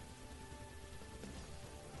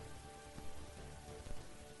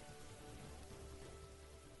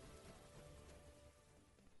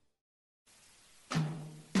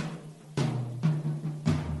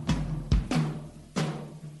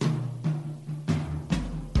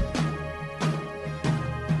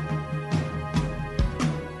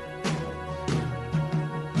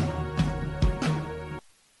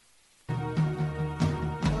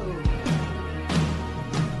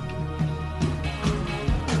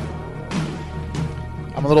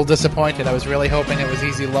 I'm a little disappointed. I was really hoping it was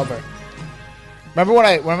Easy Lover. Remember when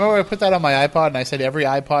I put that on my iPod and I said every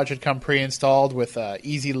iPod should come pre-installed with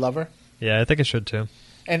Easy Lover? Yeah, I think it should too.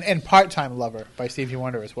 And Part-Time Lover by Stevie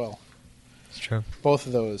Wonder as well. It's true. Both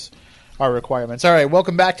of those are requirements. All right,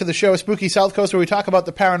 welcome back to the show, Spooky South Coast, where we talk about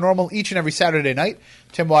the paranormal each and every Saturday night.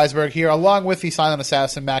 Tim Weisberg here, along with the silent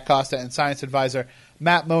assassin, Matt Costa, and science advisor,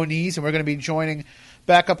 Matt Moniz. And we're going to be joining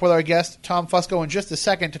back up with our guest, Tom Fusco, in just a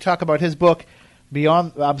second to talk about his book,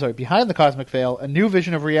 Behind the Cosmic Veil, A New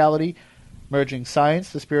Vision of Reality, merging science,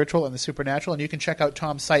 the spiritual, and the supernatural. And you can check out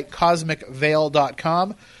Tom's site,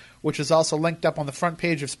 cosmicveil.com, which is also linked up on the front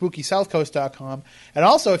page of SpookySouthCoast.com. And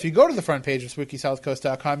also, if you go to the front page of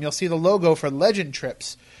SpookySouthCoast.com, you'll see the logo for Legend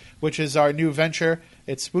Trips, which is our new venture.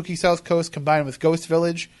 It's Spooky South Coast combined with Ghost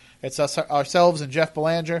Village. It's ourselves and Jeff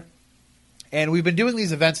Belanger. And we've been doing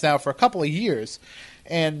these events now for a couple of years.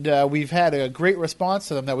 And we've had a great response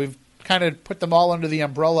to them that we've kind of put them all under the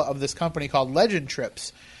umbrella of this company called Legend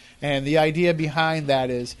Trips. And the idea behind that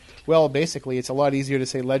is, well, basically, it's a lot easier to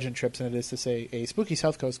say Legend Trips than it is to say a Spooky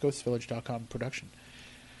South Coast GhostVillage.com production.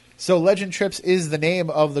 So Legend Trips is the name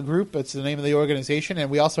of the group. It's the name of the organization. And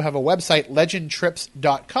we also have a website,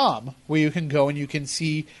 legendtrips.com, where you can go and you can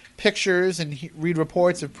see pictures and read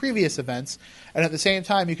reports of previous events. And at the same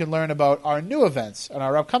time, you can learn about our new events and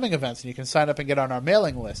our upcoming events. And you can sign up and get on our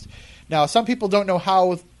mailing list. Now, some people don't know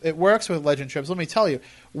how it works with Legend Trips. Let me tell you,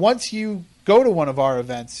 once you go to one of our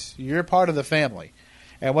events, you're part of the family.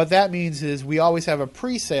 And what that means is we always have a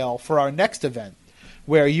pre-sale for our next event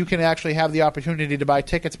where you can actually have the opportunity to buy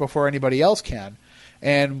tickets before anybody else can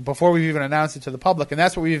and before we've even announced it to the public. And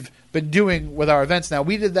that's what we've been doing with our events. Now,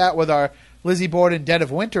 we did that with our Lizzie Borden Dead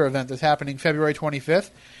of Winter event that's happening February 25th,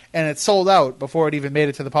 and it sold out before it even made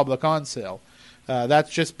it to the public on sale. That's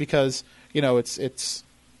just because, it's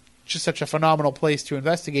just such a phenomenal place to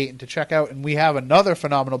investigate and to check out. And we have another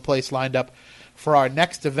phenomenal place lined up for our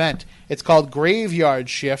next event. It's called Graveyard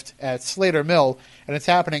Shift at Slater Mill, and it's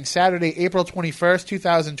happening Saturday, April 21st,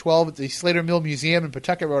 2012 at the Slater Mill Museum in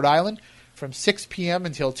Pawtucket, Rhode Island from 6 p.m.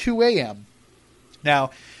 until 2 a.m.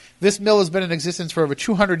 Now, this mill has been in existence for over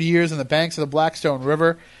 200 years on the banks of the Blackstone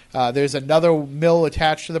River. There's another mill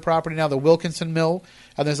attached to the property now, the Wilkinson Mill,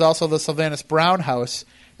 and there's also the Sylvanus Brown House.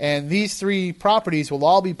 And these three properties will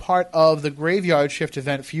all be part of the Graveyard Shift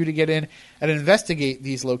event for you to get in and investigate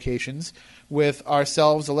these locations with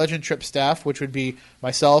ourselves, the Legend Trip staff, which would be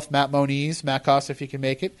myself, Matt Moniz, Matt Costa, if you can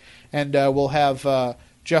make it. And we'll have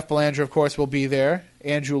Jeff Belanger, of course, will be there,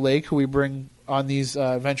 Andrew Lake, who we bring on these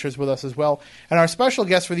ventures with us as well. And our special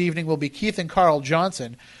guest for the evening will be Keith and Carl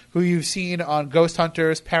Johnson, who you've seen on Ghost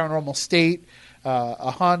Hunters, Paranormal State, A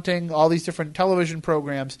Haunting, all these different television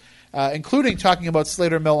programs, including talking about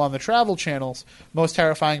Slater Mill on the Travel Channel's Most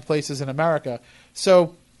Terrifying Places in America.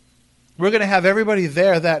 So we're going to have everybody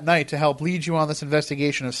there that night to help lead you on this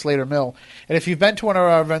investigation of Slater Mill. And if you've been to one of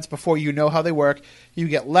our events before, you know how they work. You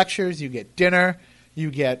get lectures, you get dinner,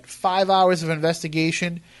 you get 5 hours of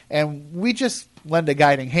investigation, and we just lend a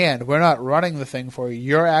guiding hand. We're not running the thing for you.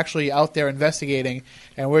 You're actually out there investigating,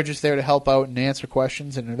 and we're just there to help out and answer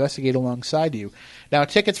questions and investigate alongside you. Now,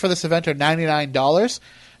 tickets for this event are $99.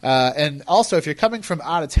 And also, if you're coming from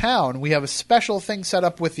out of town, we have a special thing set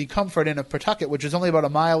up with the Comfort Inn of Pawtucket, which is only about a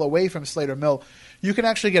mile away from Slater Mill. You can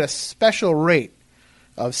actually get a special rate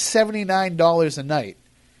of $79 a night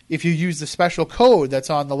if you use the special code that's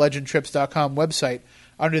on the legendtrips.com website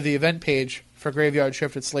under the event page for Graveyard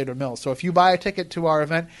Shift at Slater Mill. So if you buy a ticket to our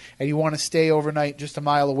event and you want to stay overnight just a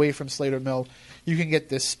mile away from Slater Mill, you can get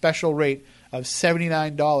this special rate of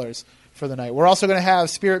 $79 for the night. We're also going to have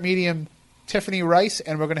spirit medium Tiffany Rice,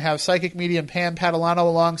 and we're going to have psychic medium Pam Padalano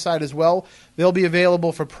alongside as well. They'll be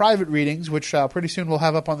available for private readings, which pretty soon we'll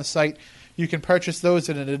have up on the site. You can purchase those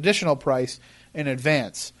at an additional price in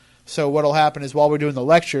advance. So what will happen is while we're doing the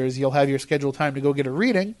lectures, you'll have your scheduled time to go get a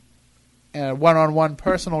reading, a one-on-one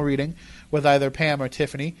personal reading with either Pam or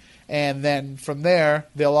Tiffany. And then from there,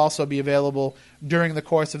 they'll also be available during the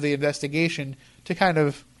course of the investigation to kind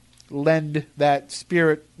of lend that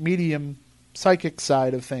spirit medium psychic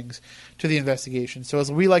side of things to the investigation. So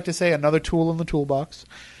as we like to say, another tool in the toolbox.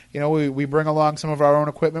 You know, we bring along some of our own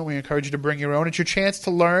equipment. We encourage you to bring your own. It's your chance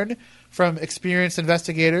to learn from experienced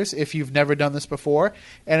investigators if you've never done this before.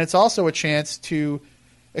 And it's also a chance to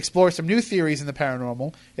explore some new theories in the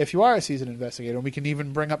paranormal if you are a seasoned investigator. And we can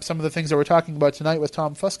even bring up some of the things that we're talking about tonight with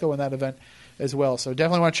Tom Fusco in that event as well. So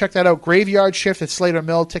definitely want to check that out. Graveyard Shift at Slater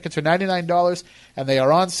Mill. Tickets are $99, and they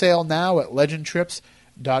are on sale now at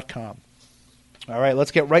legendtrips.com. All right,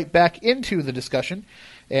 let's get right back into the discussion,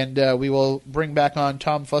 and we will bring back on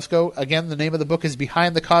Tom Fusco. Again, the name of the book is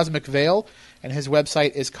Behind the Cosmic Veil, and his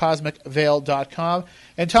website is cosmicveil.com.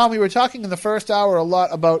 And Tom, we were talking in the first hour a lot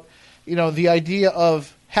about, you know, the idea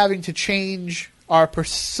of having to change our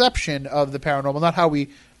perception of the paranormal, not how we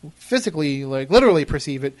physically, like literally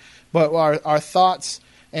perceive it, but our thoughts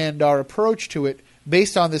and our approach to it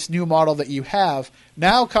based on this new model that you have.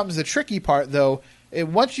 Now comes the tricky part, though.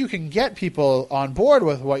 Once you can get people on board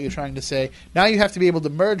with what you're trying to say, now you have to be able to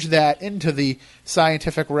merge that into the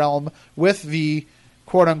scientific realm with the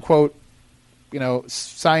quote-unquote, you know,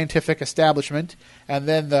 scientific establishment. And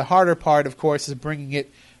then the harder part, of course, is bringing it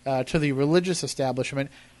to the religious establishment.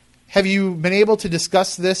 Have you been able to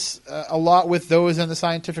discuss this a lot with those in the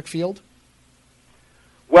scientific field?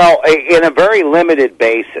 Well, in a very limited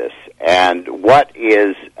basis, and what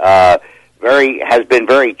is has been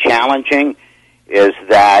very challenging is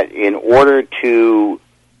that in order to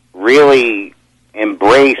really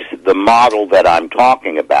embrace the model that I'm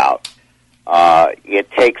talking about,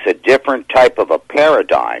 it takes a different type of a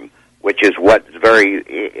paradigm, which is what's very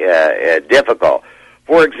difficult.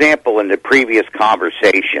 For example, in the previous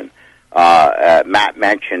conversation, Matt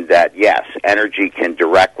mentioned that, yes, energy can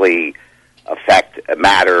directly affect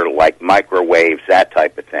matter like microwaves, that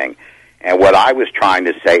type of thing. And what I was trying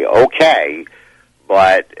to say, okay,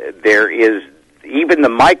 but there is, even the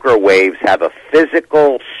microwaves have a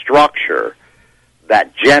physical structure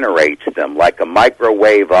that generates them, like a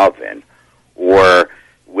microwave oven, or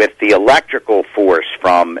with the electrical force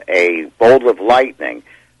from a bolt of lightning,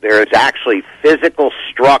 there is actually physical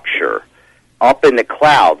structure up in the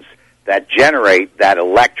clouds that generate that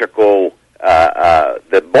electrical,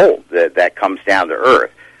 the bolt that comes down to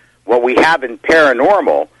Earth. What we have in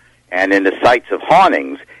paranormal and in the sites of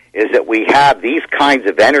hauntings is that we have these kinds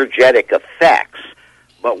of energetic effects,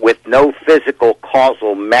 but with no physical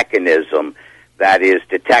causal mechanism that is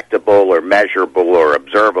detectable or measurable or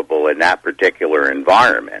observable in that particular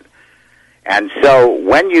environment. And so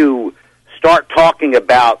when you start talking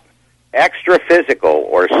about extra-physical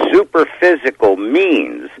or super-physical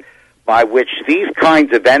means by which these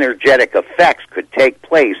kinds of energetic effects could take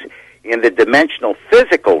place in the dimensional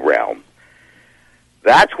physical realm,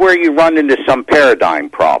 that's where you run into some paradigm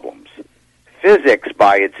problems. Physics,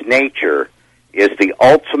 by its nature, is the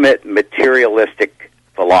ultimate materialistic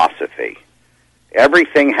philosophy.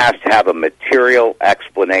 Everything has to have a material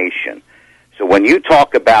explanation. So when you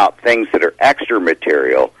talk about things that are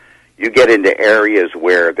extra-material, you get into areas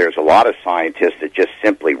where there's a lot of scientists that just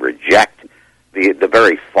simply reject the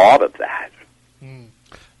very thought of that.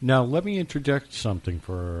 Now, let me interject something,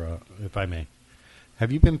 for if I may.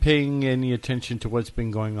 Have you been paying any attention to what's been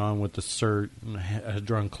going on with the CERT and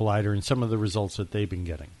Hadron Collider and some of the results that they've been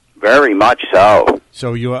getting? Very much so.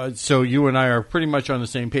 So you and I are pretty much on the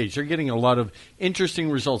same page. They're getting a lot of interesting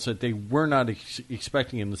results that they were not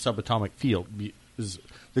expecting in the subatomic field,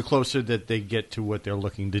 the closer that they get to what they're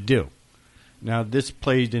looking to do. Now, this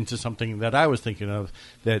played into something that I was thinking of,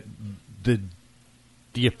 that the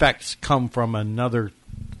effects come from another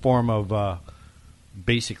form of,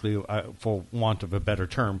 basically, for want of a better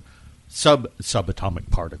term,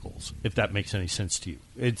 subatomic particles, if that makes any sense to you.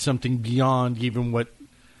 It's something beyond even what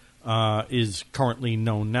is currently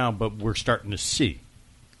known now, but we're starting to see.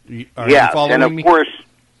 Yes, and of course,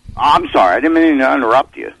 I'm sorry, I didn't mean to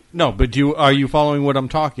interrupt you. No, but are you following what I'm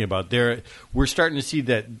talking about? We're starting to see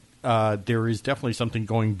that there is definitely something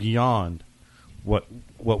going beyond what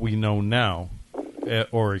we know now,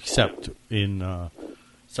 or accept in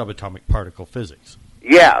subatomic particle physics.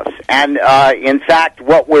 Yes, and in fact,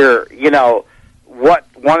 one of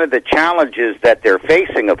the challenges that they're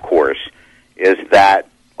facing, of course, is that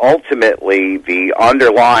ultimately the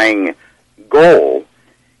underlying goal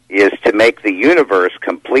is to make the universe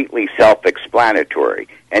completely self-explanatory.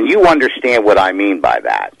 And you understand what I mean by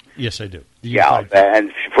that. Yes, I do. Yeah,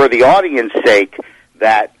 and for the audience sake,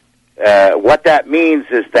 that what that means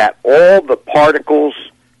is that all the particles,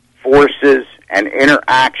 forces, and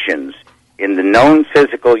interactions in the known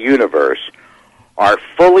physical universe are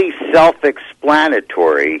fully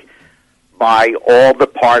self-explanatory by all the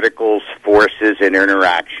particles, forces, and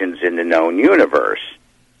interactions in the known universe.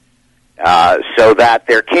 So that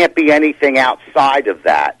there can't be anything outside of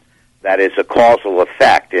that is a causal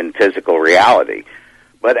effect in physical reality.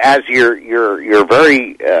 But as you're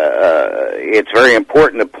very, it's very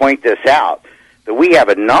important to point this out, that we have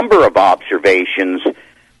a number of observations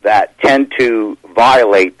that tend to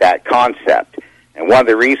violate that concept. And one of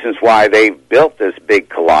the reasons why they've built this big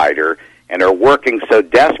collider and are working so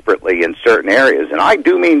desperately in certain areas, and I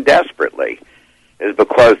do mean desperately, is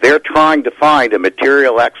because they're trying to find a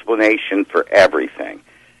material explanation for everything.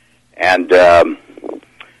 And do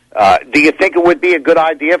you think it would be a good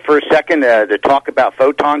idea for a second to talk about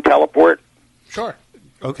photon teleport? Sure.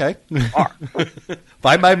 Okay.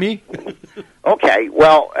 Fine by me. Okay.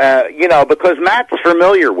 Well, because Matt's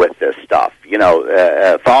familiar with this stuff,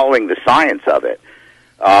 following the science of it.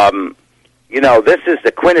 This is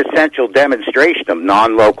the quintessential demonstration of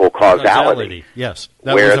non-local causality. Yes.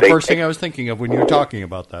 That was the first thing I was thinking of when you were talking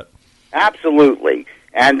about that. Absolutely.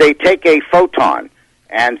 And they take a photon,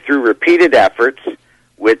 and through repeated efforts,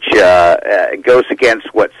 which goes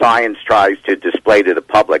against what science tries to display to the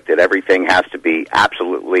public, that everything has to be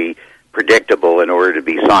absolutely predictable in order to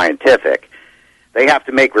be scientific, they have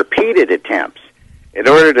to make repeated attempts in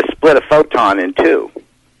order to split a photon in two.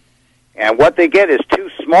 And what they get is two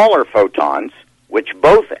smaller photons, which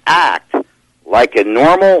both act like a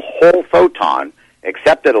normal whole photon,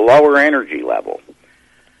 except at a lower energy level.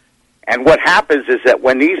 And what happens is that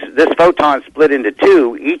when this photon split into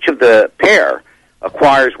two, each of the pair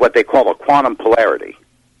acquires what they call a quantum polarity.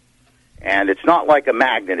 And it's not like a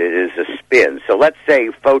magnet, it is a spin. So let's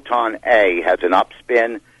say photon A has an up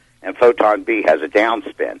spin and photon B has a down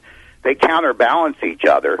spin. They counterbalance each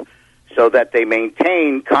other so that they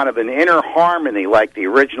maintain kind of an inner harmony like the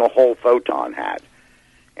original whole photon had.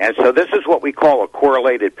 And so this is what we call a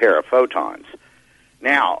correlated pair of photons.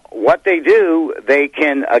 Now, what they do, they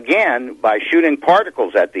can, again, by shooting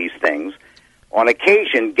particles at these things, on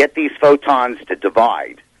occasion get these photons to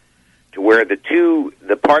divide to where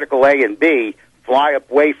the particle A and B fly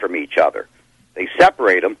away from each other. They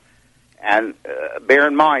separate them, and bear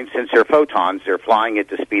in mind, since they're photons, they're flying at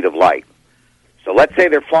the speed of light. So let's say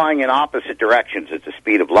they're flying in opposite directions at the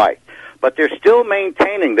speed of light, but they're still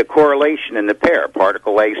maintaining the correlation in the pair.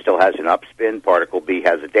 Particle A still has an upspin, particle B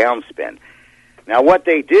has a downspin. Now what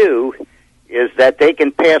they do is that they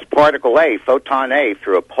can pass particle A, photon A,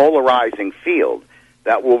 through a polarizing field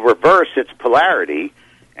that will reverse its polarity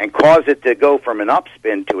and cause it to go from an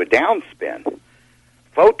upspin to a downspin.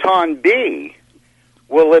 Photon B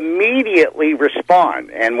will immediately respond,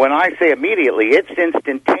 and when I say immediately, it's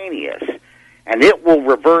instantaneous, and it will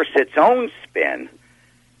reverse its own spin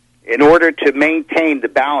in order to maintain the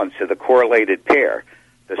balance of the correlated pair.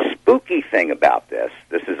 The spooky thing about this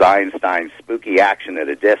is Einstein's spooky action at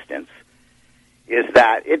a distance, is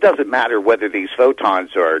that it doesn't matter whether these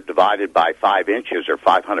photons are divided by 5 inches or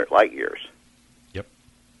 500 light years. Yep.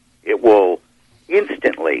 It will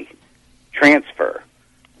instantly transfer.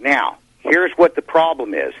 Now, here's what the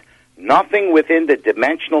problem is. Nothing within the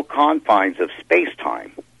dimensional confines of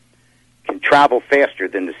space-time can travel faster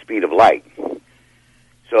than the speed of light.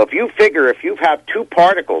 So if you figure if you have two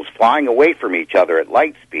particles flying away from each other at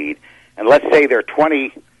light speed, and let's say they're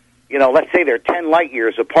 10 light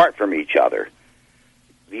years apart from each other,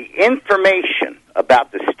 the information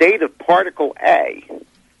about the state of particle A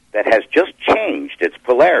that has just changed its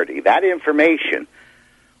polarity, that information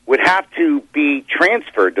would have to be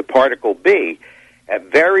transferred to particle B at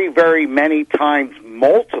very, very many times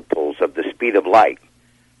multiples of the speed of light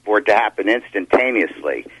for it to happen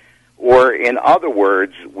instantaneously. Or in other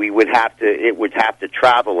words, it would have to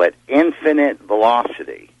travel at infinite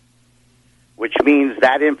velocity, which means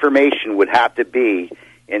that information would have to be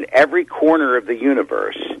in every corner of the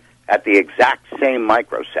universe at the exact same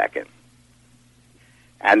microsecond.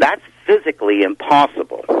 And that's physically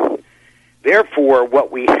impossible. Therefore, what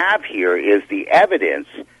we have here is the evidence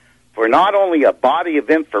for not only a body of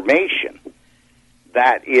information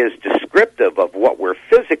that is descriptive of what we're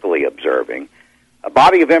physically observing, a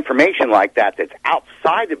body of information like that that's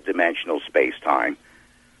outside of dimensional space-time,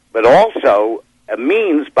 but also a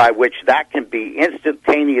means by which that can be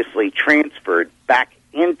instantaneously transferred back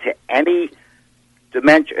into any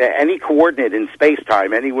dimension, any coordinate in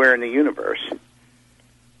space-time, anywhere in the universe.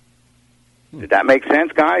 Did that make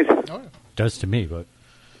sense, guys? Oh, yeah. Does to me, but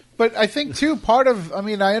But I think too,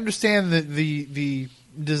 I understand the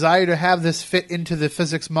desire to have this fit into the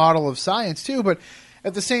physics model of science too, but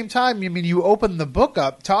at the same time, you open the book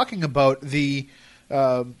up talking about the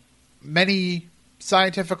many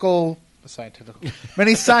scientific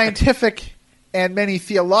and many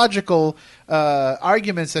theological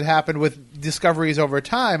arguments that happened with discoveries over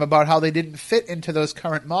time about how they didn't fit into those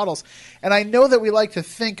current models. And I know that we like to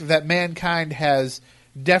think that mankind has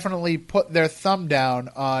definitely put their thumb down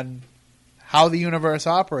on how the universe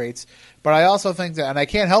operates, but I also think that, and I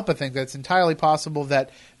can't help but think that it's entirely possible that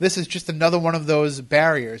this is just another one of those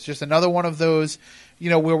barriers, just another one of those,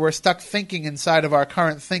 where we're stuck thinking inside of our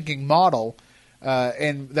current thinking model,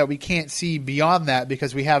 and that we can't see beyond that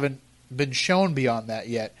because we haven't been shown beyond that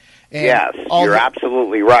yet. And yes, you're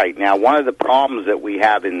absolutely right. Now, one of the problems that we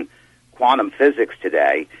have in quantum physics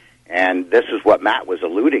today, and this is what Matt was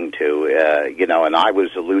alluding to, and I was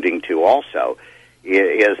alluding to also,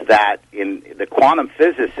 is that in the quantum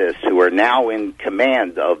physicists who are now in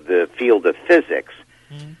command of the field of physics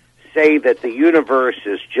say that the universe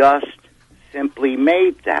is just simply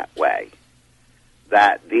made that way,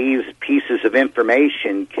 that these pieces of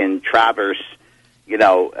information can traverse,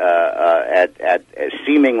 at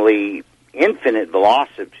seemingly infinite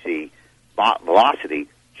velocity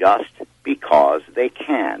just because they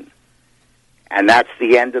can. And that's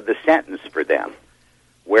the end of the sentence for them.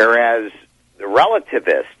 Whereas the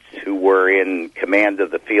relativists who were in command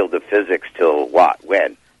of the field of physics till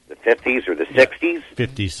when? The 50s or the 60s?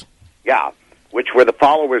 50s. Yeah, which were the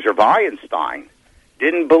followers of Einstein,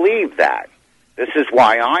 didn't believe that. This is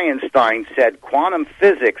why Einstein said quantum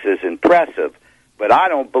physics is impressive, but I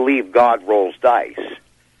don't believe God rolls dice.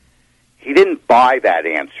 He didn't buy that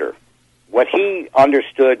answer. What he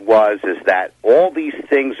understood is that all these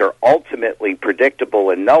things are ultimately predictable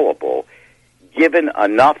and knowable, given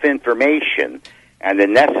enough information and the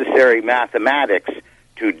necessary mathematics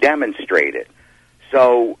to demonstrate it.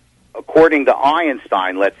 So, according to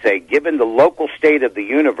Einstein, let's say, given the local state of the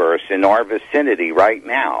universe in our vicinity right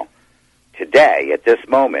now, today, at this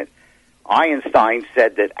moment, Einstein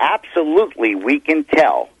said that absolutely we can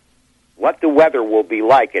tell what the weather will be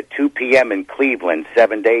like at 2 p.m. in Cleveland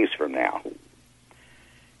 7 days from now.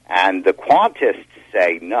 And the quantists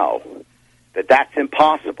say no, that that's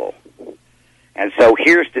impossible. And so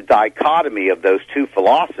here's the dichotomy of those two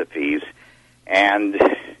philosophies. And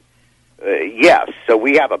yes, so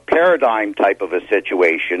we have a paradigm type of a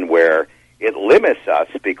situation where it limits us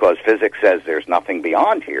because physics says there's nothing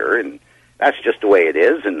beyond here, and that's just the way it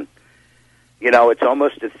is. And, it's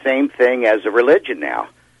almost the same thing as a religion now.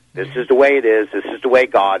 This is the way it is. This is the way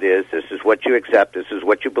God is. This is what you accept. This is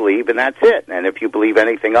what you believe, and that's it. And if you believe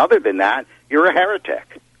anything other than that, you're a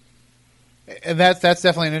heretic. And that's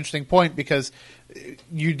definitely an interesting point because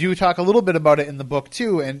you do talk a little bit about it in the book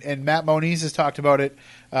too, and Matt Moniz has talked about it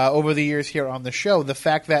over the years here on the show. The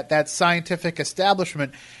fact that scientific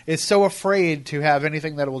establishment is so afraid to have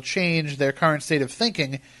anything that will change their current state of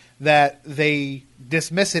thinking that they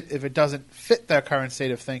dismiss it if it doesn't fit their current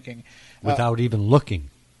state of thinking. Without even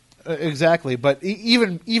looking. Exactly. But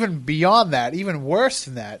even beyond that, even worse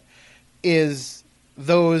than that, is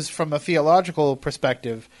those from a theological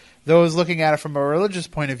perspective, those looking at it from a religious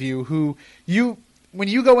point of view, when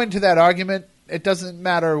you go into that argument, it doesn't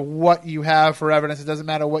matter what you have for evidence, it doesn't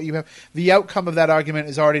matter what you have. The outcome of that argument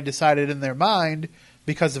is already decided in their mind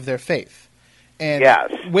because of their faith. And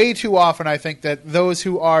yes. Way too often I think that those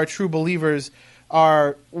who are true believers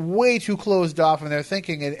are way too closed off in their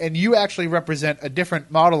thinking, and you actually represent a different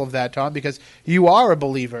model of that, Tom, because you are a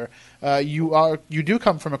believer. You do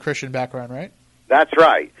come from a Christian background, right? That's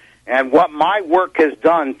right. And what my work has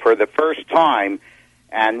done for the first time,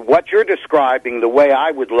 and what you're describing, the way I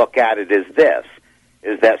would look at it is this,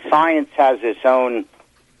 is that science has its own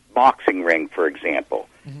boxing ring, for example,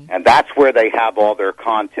 and that's where they have all their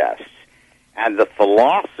contests. And the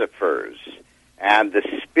philosophers and the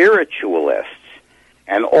spiritualists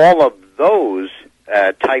and all of those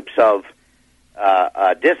types of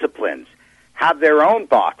disciplines have their own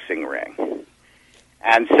boxing ring.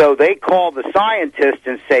 And so they call the scientists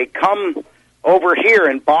and say, come over here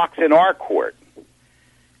and box in our court.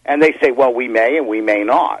 And they say, well, we may and we may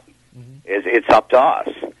not. It's up to us.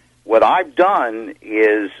 What I've done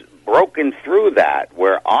is broken through that,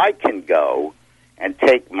 where I can go and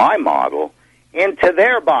take my model into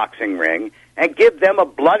their boxing ring and give them a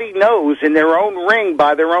bloody nose in their own ring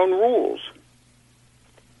by their own rules.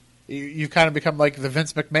 You've kind of become like the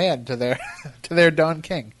Vince McMahon to their Don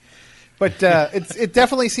King. But it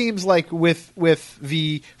definitely seems like with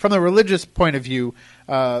from the religious point of view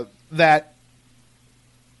that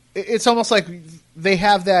it's almost like they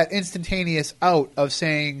have that instantaneous out of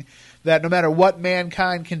saying that no matter what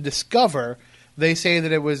mankind can discover, they say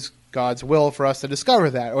that it was God's will for us to discover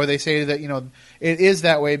that, or they say that it is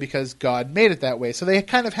that way because God made it that way. So they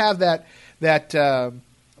kind of have that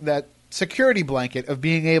security blanket of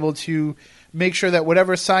being able to make sure that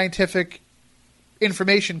whatever scientific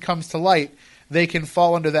information comes to light, they can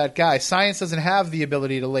fall under that guy. Science doesn't have the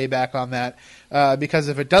ability to lay back on that because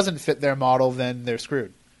if it doesn't fit their model, then they're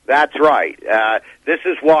screwed. That's right. This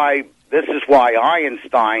is why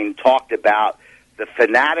Einstein talked about the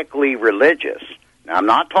fanatically religious. Now, I'm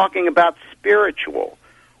not talking about spiritual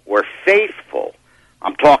or faithful.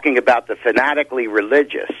 I'm talking about the fanatically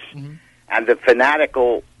religious and the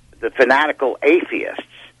fanatical atheists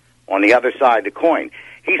on the other side of the coin.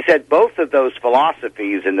 He said both of those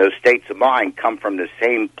philosophies and those states of mind come from the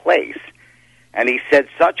same place. And he said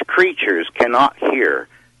such creatures cannot hear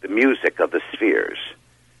the music of the spheres.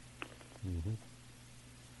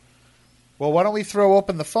 Well, why don't we throw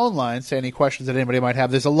open the phone lines to any questions that anybody might have?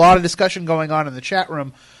 There's a lot of discussion going on in the chat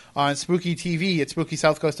room on Spooky TV at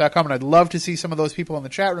SpookySouthCoast.com, and I'd love to see some of those people in the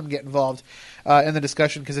chat room get involved in the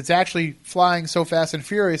discussion because it's actually flying so fast and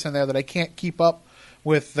furious in there that I can't keep up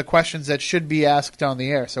with the questions that should be asked on the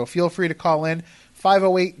air. So feel free to call in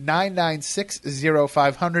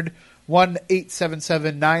 508-996-0500,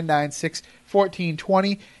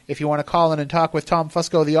 1-877-996-1420 if you want to call in and talk with Tom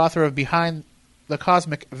Fusco, the author of Behind the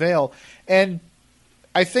Cosmic Veil. And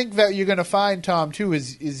I think that you're going to find, Tom, too,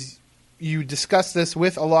 is you discuss this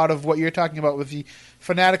with a lot of what you're talking about with the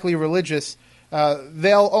fanatically religious.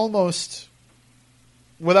 They'll almost,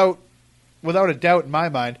 without a doubt in my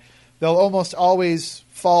mind, they'll almost always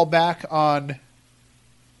fall back on,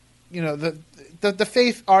 the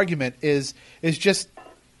faith argument is just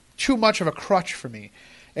too much of a crutch for me.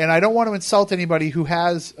 And I don't want to insult anybody who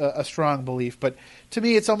has a strong belief, but to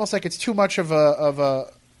me, it's almost like it's too much of a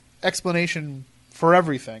explanation for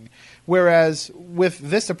everything. Whereas with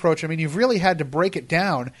this approach, I mean, you've really had to break it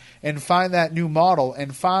down and find that new model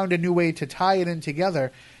and find a new way to tie it in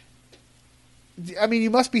together. I mean, you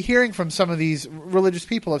must be hearing from some of these religious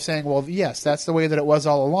people of saying, well, yes, that's the way that it was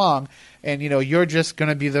all along, and you're just going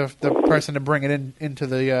to be the person to bring it into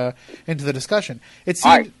the discussion.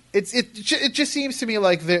 It just seems to me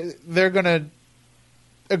like they're going to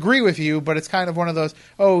agree with you, but it's kind of one of those,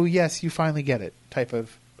 oh, yes, you finally get it type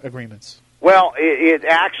of agreements. Well, it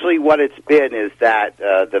actually what it's been is that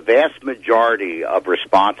the vast majority of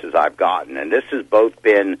responses I've gotten, and this has both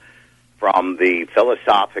been from the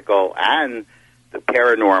philosophical and the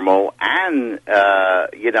paranormal and,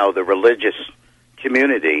 the religious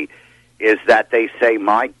community, is that they say,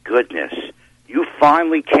 my goodness, you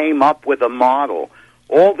finally came up with a model.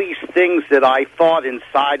 All these things that I thought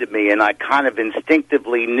inside of me and I kind of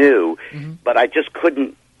instinctively knew, but I just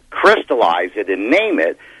couldn't crystallize it and name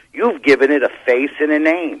it, you've given it a face and a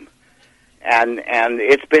name. And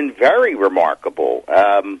it's been very remarkable.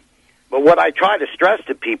 But what I try to stress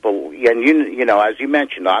to people, and as you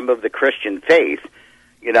mentioned, I'm of the Christian faith,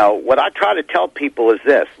 what I try to tell people is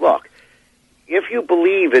this: look, if you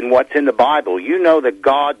believe in what's in the Bible, you know that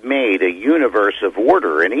God made a universe of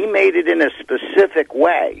order, and He made it in a specific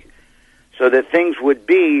way so that things would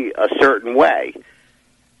be a certain way.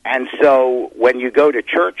 And so when you go to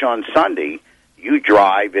church on Sunday, you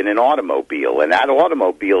drive in an automobile, and that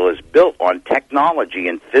automobile is built on technology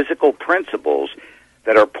and physical principles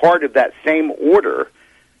that are part of that same order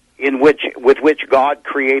with which God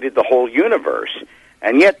created the whole universe.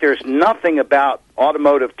 And yet there's nothing about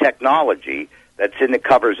automotive technology that's in the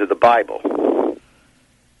covers of the Bible.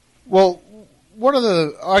 Well, one of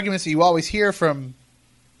the arguments that you always hear from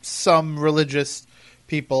some religious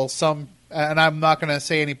people, and I'm not going to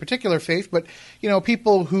say any particular faith, but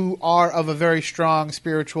people who are of a very strong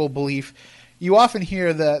spiritual belief, you often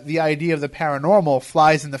hear that the idea of the paranormal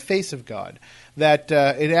flies in the face of God, that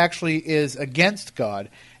it actually is against God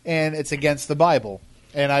and it's against the Bible.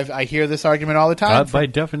 And I hear this argument all the time. God, by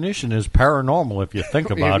definition, is paranormal if you think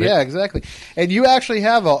about it. Yeah, exactly. And you actually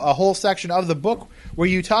have a whole section of the book where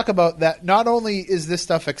you talk about that not only is this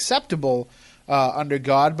stuff acceptable under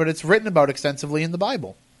God, but it's written about extensively in the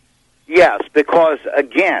Bible. Yes, because,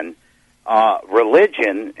 again,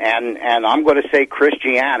 religion, and I'm going to say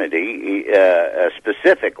Christianity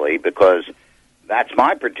specifically, because that's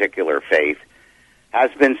my particular faith,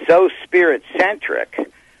 has been so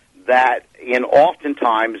spirit-centric that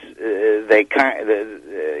oftentimes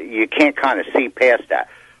you can't kind of see past that.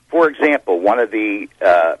 For example, one of the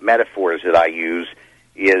metaphors that I use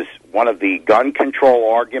is one of the gun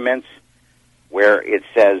control arguments, where it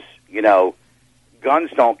says,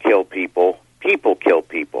 guns don't kill people, people kill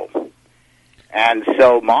people. And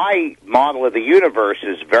so my model of the universe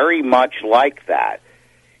is very much like that.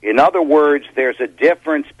 In other words, there's a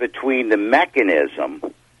difference between the mechanism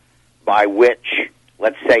by which,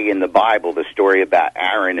 let's say in the Bible, the story about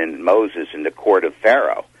Aaron and Moses in the court of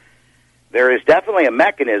Pharaoh, there is definitely a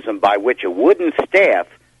mechanism by which a wooden staff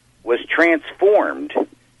was transformed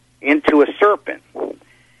into a serpent.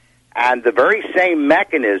 And the very same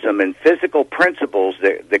mechanism and physical principles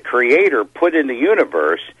that the Creator put in the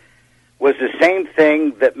universe was the same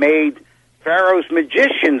thing that made Pharaoh's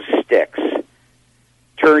magician's sticks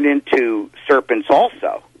turn into serpents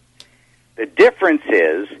also. The difference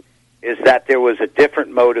is that there was a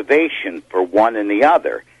different motivation for one and the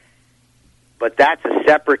other. But that's a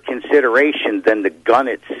separate consideration than the gun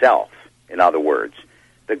itself, in other words.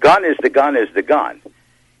 The gun is the gun is the gun.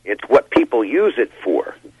 It's what people use it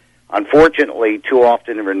for. Unfortunately, too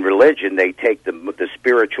often in religion, they take the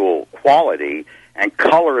spiritual quality and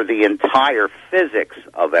color the entire physics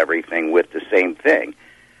of everything with the same thing.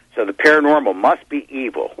 So the paranormal must be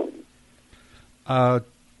evil.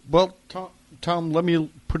 Well, Tom, let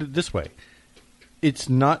me put it this way. It's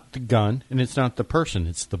not the gun and it's not the person.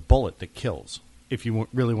 It's the bullet that kills, if you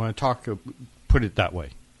really want to put it that way,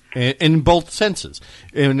 in both senses.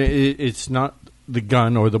 And it's not the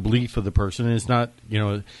gun or the belief of the person. It's not,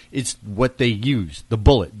 it's what they use, the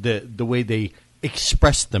bullet, the way they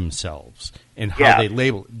express themselves and how they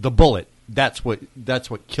label the bullet. That's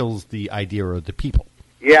what kills the idea of the people.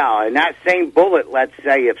 Yeah, and that same bullet, let's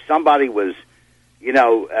say if somebody was,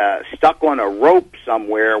 stuck on a rope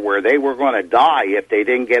somewhere where they were going to die if they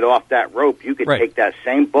didn't get off that rope, you could take that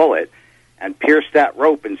same bullet and pierce that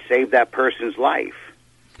rope and save that person's life.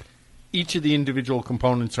 Each of the individual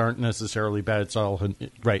components aren't necessarily bad. It's all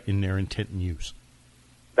right in their intent and use.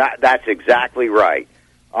 That's exactly right.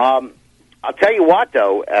 I'll tell you what,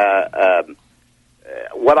 though,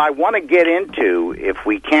 what I want to get into, if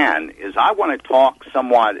we can, is I want to talk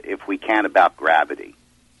somewhat, if we can, about gravity.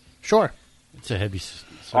 Sure. It's a heavy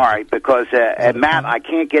subject. All right, because, Matt, I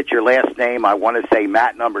can't get your last name. I want to say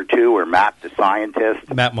Matt number 2 or Matt the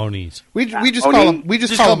scientist. Matt Moniz. We just call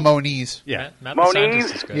him Moniz. Yeah. Matt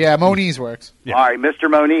Moniz? Yeah, Moniz works. Yeah. All right, Mr.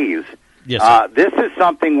 Moniz. Yes, sir. This is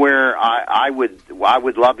something where I would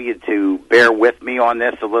love you to bear with me on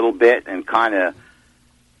this a little bit and kind of,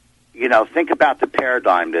 think about the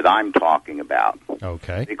paradigm that I'm talking about.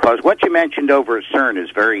 Okay. Because what you mentioned over at CERN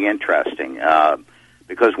is very interesting.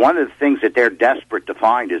 Because one of the things that they're desperate to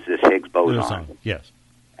find is this Higgs boson. Yes.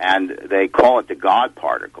 And they call it the God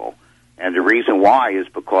particle. And the reason why is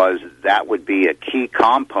because that would be a key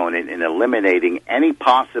component in eliminating any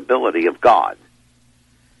possibility of God.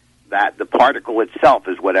 That the particle itself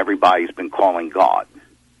is what everybody's been calling God.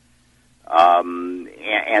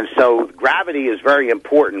 And so gravity is very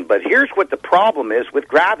important. But here's what the problem is with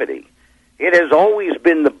gravity. It has always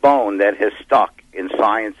been the bone that has stuck in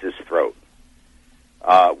science's throat.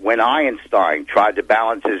 When Einstein tried to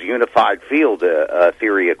balance his unified field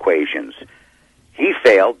theory equations, he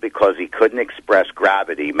failed because he couldn't express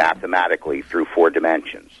gravity mathematically through 4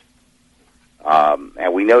 dimensions.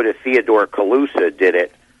 And we know that Theodore Kaluza did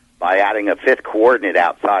it by adding a 5th coordinate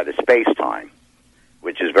outside of space-time,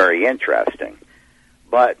 which is very interesting.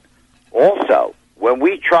 But also, when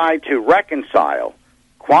we try to reconcile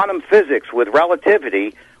quantum physics with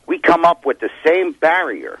relativity, we come up with the same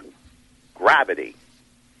barrier, gravity.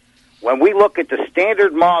 When we look at the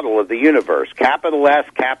standard model of the universe, capital S,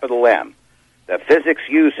 capital M, that physics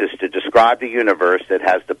uses to describe the universe that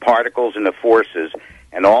has the particles and the forces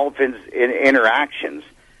and all of its interactions,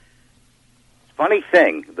 funny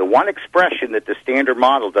thing, the one expression that the standard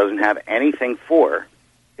model doesn't have anything for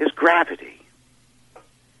is gravity.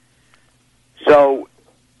 So,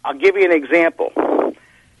 I'll give you an example.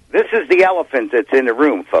 This is the elephant that's in the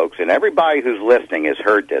room, folks, and everybody who's listening has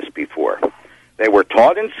heard this before. They were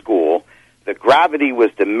taught in school that gravity was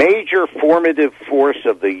the major formative force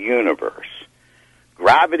of the universe.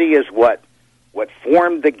 Gravity is what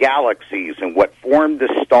formed the galaxies and what formed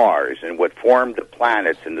the stars and what formed the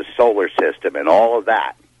planets and the solar system and all of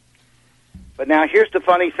that. But now here's the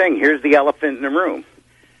funny thing. Here's the elephant in the room.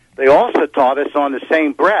 They also taught us on the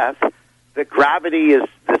same breath that gravity is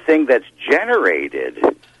the thing that's generated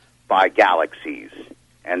by galaxies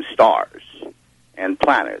and stars and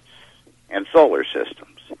planets and solar systems.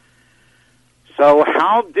 So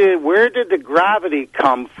where did the gravity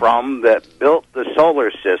come from that built the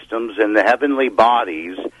solar systems and the heavenly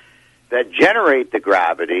bodies that generate the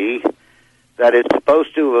gravity that is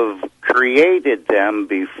supposed to have created them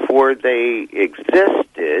before they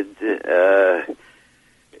existed?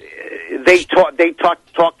 They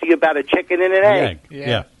talk to you about a chicken and an egg.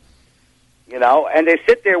 Yeah. You know, and they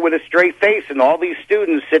sit there with a straight face, and all these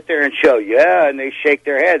students sit there and show, yeah, and they shake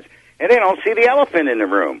their heads, and they don't see the elephant in the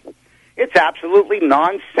room. It's absolutely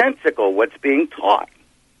nonsensical what's being taught.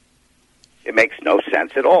 It makes no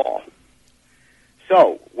sense at all.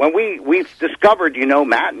 So when we've discovered, you know,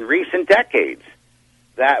 Matt, in recent decades,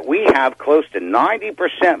 that we have close to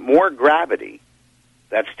 90% more gravity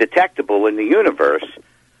that's detectable in the universe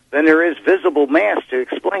than there is visible mass to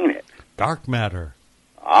explain it. Dark matter.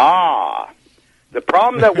 The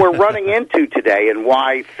problem that we're running into today and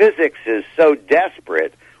why physics is so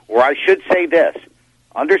desperate, or I should say this,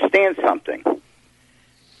 understand something.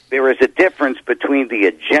 There is a difference between the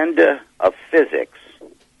agenda of physics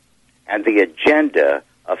and the agenda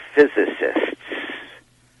of physicists.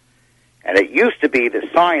 And it used to be that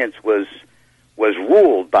science was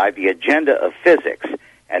ruled by the agenda of physics,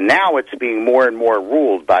 and now it's being more and more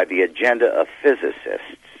ruled by the agenda of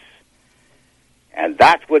physicists. And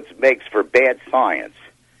that's what makes for bad science.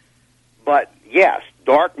 But, yes,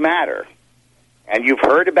 dark matter. And you've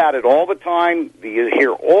heard about it all the time. You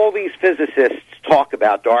hear all these physicists talk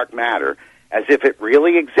about dark matter as if it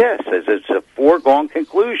really exists, as it's a foregone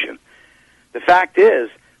conclusion. The fact is,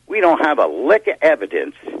 we don't have a lick of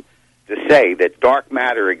evidence to say that dark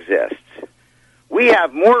matter exists. We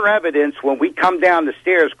have more evidence when we come down the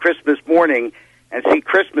stairs Christmas morning and see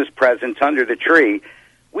Christmas presents under the tree.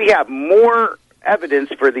 We have more evidence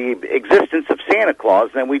for the existence of Santa Claus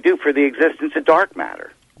than we do for the existence of dark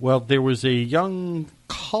matter. Well, there was a young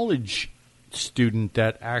college student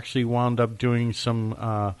that actually wound up doing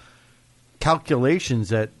some calculations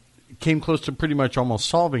that came close to pretty much almost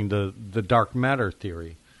solving the dark matter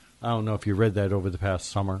theory. I don't know if you read that over the past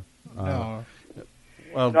summer. No.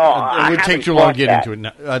 Well, No, it would take too long to get into it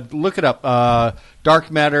now. Look it up. Dark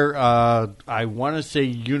matter, I want to say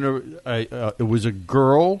it was a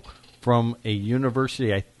girl from a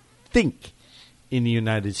university, I think, in the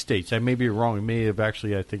United States. I may be wrong. It may have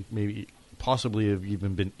actually, I think, maybe possibly have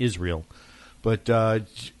even been Israel. But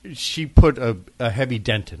she put a heavy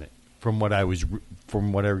dent in it from what I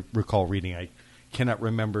recall reading. I cannot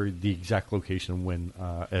remember the exact location when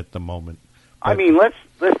at the moment. But, I mean, let's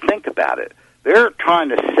think about it. They're trying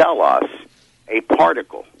to sell us a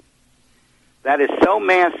particle that is so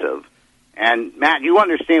massive. And, Matt, you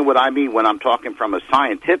understand what I mean when I'm talking from a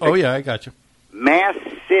scientific... Oh, yeah, I got you.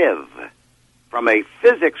 Massive, from a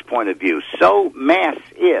physics point of view, so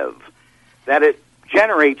massive that it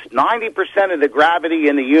generates 90% of the gravity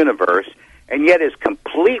in the universe and yet is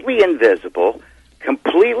completely invisible,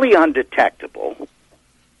 completely undetectable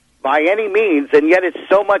by any means, and yet it's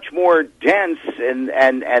so much more dense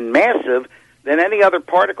and massive than any other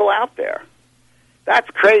particle out there. That's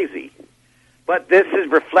crazy. But this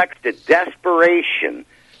reflects the desperation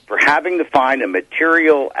for having to find a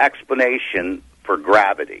material explanation for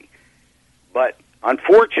gravity. But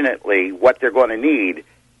unfortunately, what they're going to need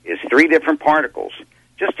is 3 different particles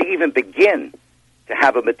just to even begin to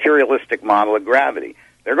have a materialistic model of gravity.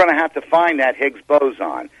 They're going to have to find that Higgs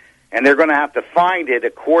boson, and they're going to have to find it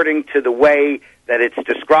according to the way that it's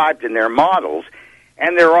described in their models,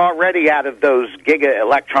 and they're already out of those giga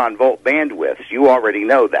electron volt bandwidths. You already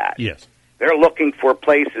know that. Yes. They're looking for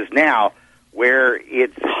places now where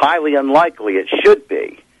it's highly unlikely it should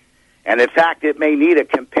be. And in fact, it may need a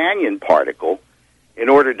companion particle in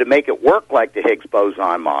order to make it work like the Higgs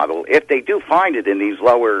boson model, if they do find it in these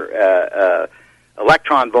lower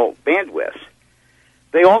electron volt bandwidths.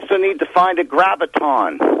 They also need to find a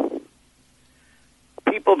graviton.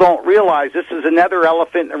 People don't realize this is another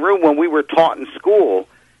elephant in the room when we were taught in school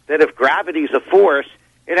that if gravity is a force,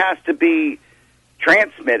 it has to be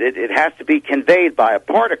transmitted, it has to be conveyed by a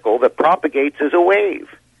particle that propagates as a wave.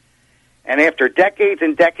 And after decades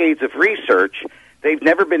and decades of research, they've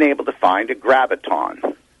never been able to find a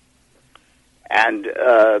graviton. And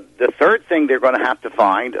the third thing they're going to have to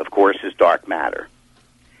find, of course, is dark matter.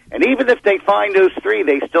 And even if they find those 3,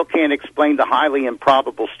 they still can't explain the highly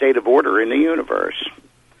improbable state of order in the universe.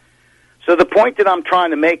 So the point that I'm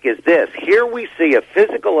trying to make is this. Here we see a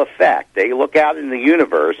physical effect. They look out in the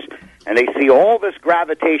universe, and they see all this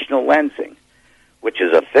gravitational lensing, which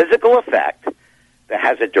is a physical effect that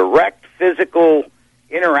has a direct physical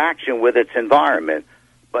interaction with its environment,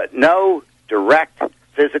 but no direct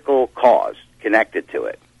physical cause connected to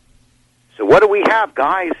it. So what do we have,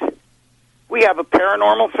 guys? We have a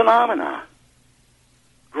paranormal phenomena.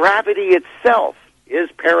 Gravity itself is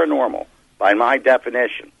paranormal, by my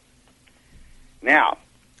definition. Now,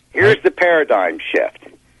 here's the paradigm shift.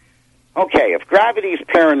 Okay, if gravity is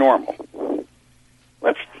paranormal,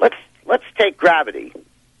 let's take gravity.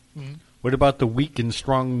 What about the weak and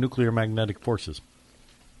strong nuclear magnetic forces?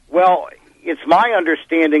 Well, it's my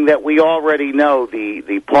understanding that we already know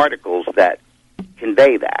the particles that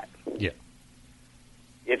convey that. Yeah.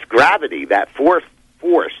 It's gravity, that force,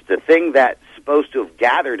 the thing that's supposed to have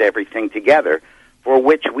gathered everything together, for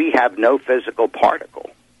which we have no physical particle.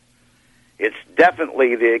 It's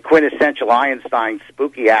definitely the quintessential Einstein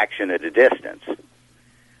spooky action at a distance.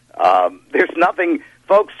 There's nothing,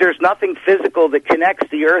 folks, there's nothing physical that connects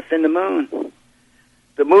the Earth and the moon.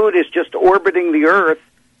 The moon is just orbiting the Earth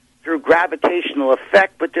through gravitational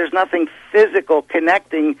effect, but there's nothing physical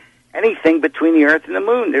connecting anything between the Earth and the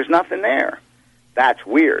moon. There's nothing there. That's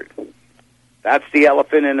weird. That's the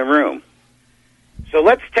elephant in the room. So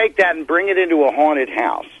let's take that and bring it into a haunted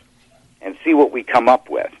house and see what we come up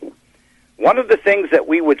with. One of the things that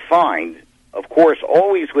we would find, of course,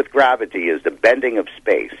 always with gravity, is the bending of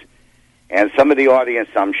space. And some of the audience,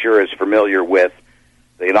 I'm sure, is familiar with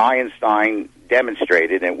that Einstein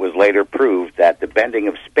demonstrated, and it was later proved, that the bending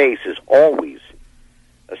of space is always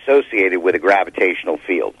associated with a gravitational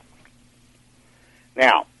field.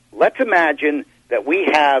 Now, let's imagine that we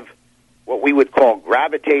have what we would call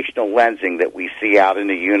gravitational lensing that we see out in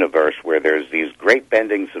the universe, where there's these great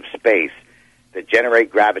bendings of space that generate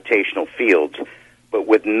gravitational fields, but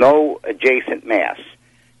with no adjacent mass.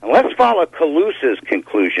 And let's follow Kalusa's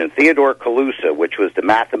conclusion, Theodore Kalusa, which was the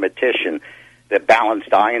mathematician that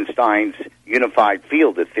balanced Einstein's unified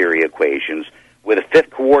field theory equations with a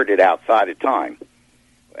fifth coordinate outside of time.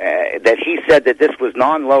 That he said that this was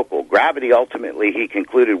non-local. Gravity, ultimately, he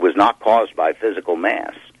concluded, was not caused by physical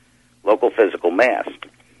mass, local physical mass.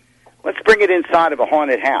 Let's bring it inside of a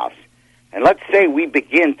haunted house. And let's say we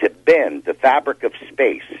begin to bend the fabric of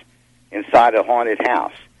space inside a haunted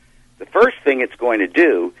house. The first thing it's going to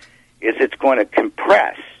do is it's going to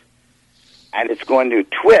compress and it's going to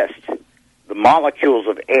twist the molecules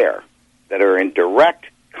of air that are in direct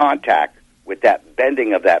contact with that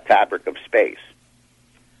bending of that fabric of space.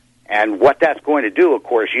 And what that's going to do, of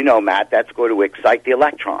course, you know, Matt, that's going to excite the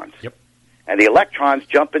electrons. Yep. And the electrons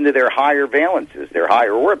jump into their higher valences, their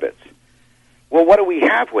higher orbits. Well, what do we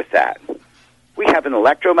have with that? We have an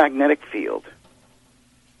electromagnetic field.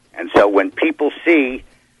 And so when people see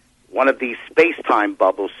one of these space-time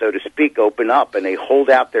bubbles, so to speak, open up and they hold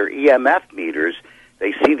out their EMF meters,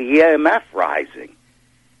 they see the EMF rising.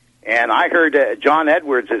 And I heard John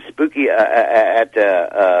Edwards at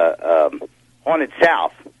Haunted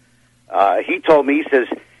South. He told me, he says,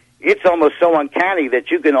 it's almost so uncanny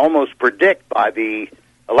that you can almost predict by the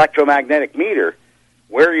electromagnetic meter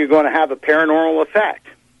where you're going to have a paranormal effect.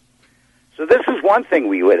 So this is one thing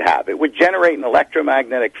we would have. It would generate an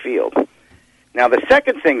electromagnetic field. Now, the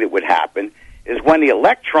second thing that would happen is when the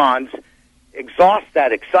electrons exhaust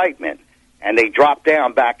that excitement and they drop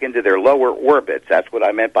down back into their lower orbits. That's what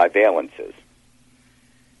I meant by valences.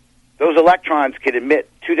 Those electrons can emit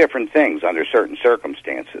two different things under certain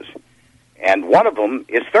circumstances. And one of them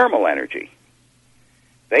is thermal energy.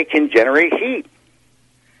 They can generate heat.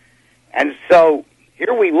 And so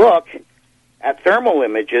here we look at thermal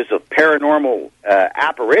images of paranormal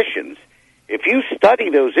apparitions. If you study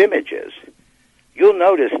those images, you'll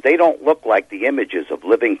notice they don't look like the images of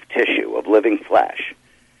living tissue, of living flesh.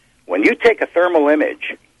 When you take a thermal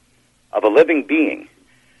image of a living being,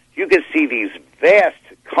 you can see these vast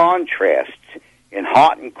contrasts in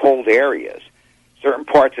hot and cold areas. Certain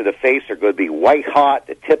parts of the face are going to be white hot,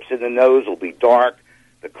 the tips of the nose will be dark,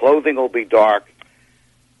 the clothing will be dark.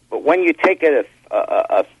 But when you take a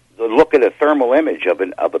look at a thermal image of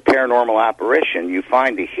a paranormal apparition, you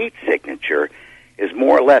find the heat signature is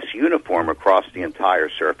more or less uniform across the entire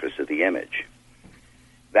surface of the image.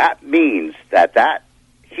 That means that that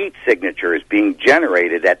heat signature is being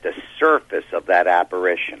generated at the surface of that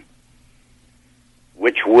apparition,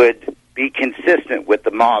 which would be consistent with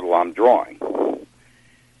the model I'm drawing.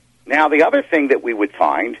 Now, the other thing that we would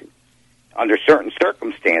find under certain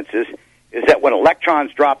circumstances is that when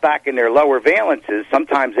electrons drop back in their lower valences,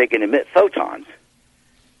 sometimes they can emit photons.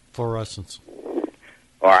 Fluorescence.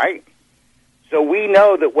 All right? So we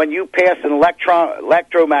know that when you pass an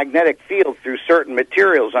electromagnetic field through certain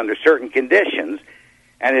materials under certain conditions,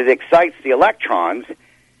 and it excites the electrons,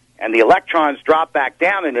 and the electrons drop back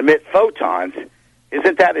down and emit photons,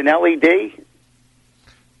 isn't that an LED?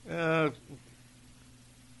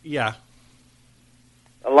 Yeah.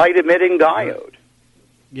 A light-emitting diode.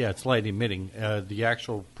 Yeah, it's light emitting. The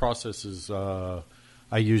actual process is, I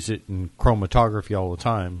use it in chromatography all the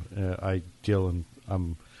time. I deal in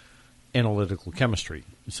analytical chemistry.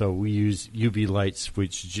 So we use UV lights,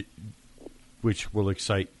 which will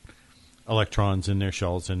excite electrons in their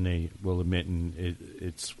shells, and they will emit, and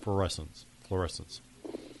it's fluorescence.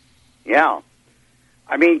 Yeah.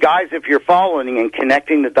 I mean, guys, if you're following and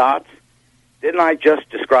connecting the dots, Didn't I just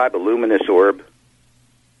describe a luminous orb?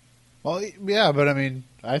 Well, yeah, but I mean,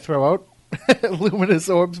 I throw out luminous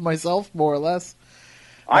orbs myself, more or less.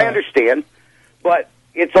 I understand, but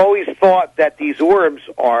it's always thought that these orbs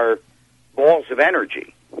are balls of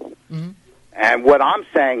energy. Mm-hmm. And what I'm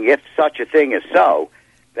saying, if such a thing is so,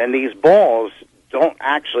 then these balls don't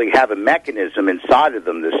actually have a mechanism inside of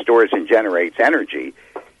them that stores and generates energy.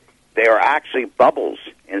 They are actually bubbles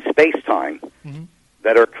in space-time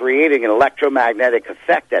that are creating an electromagnetic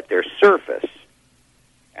effect at their surface.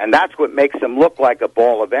 And that's what makes them look like a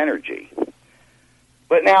ball of energy.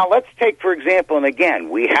 But now let's take, for example, and again,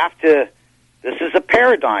 this is a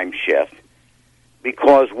paradigm shift,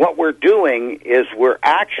 because what we're doing is we're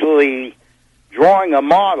actually drawing a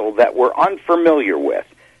model that we're unfamiliar with,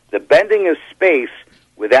 the bending of space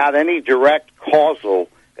without any direct causal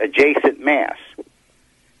adjacent mass.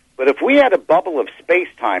 But if we had a bubble of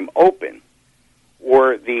space-time open,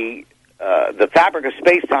 or the fabric of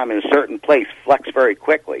space-time in a certain place flex very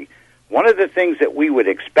quickly, one of the things that we would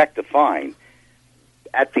expect to find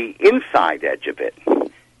at the inside edge of it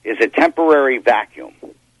is a temporary vacuum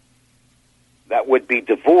that would be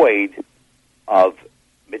devoid of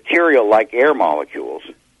material like air molecules,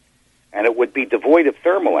 and it would be devoid of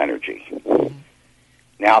thermal energy.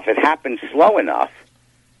 Now, if it happens slow enough,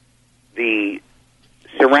 the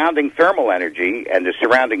surrounding thermal energy and the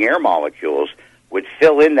surrounding air molecules would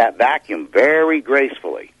fill in that vacuum very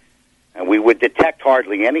gracefully, and we would detect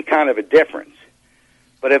hardly any kind of a difference.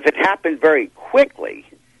 But if it happened very quickly,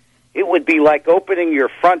 it would be like opening your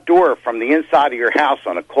front door from the inside of your house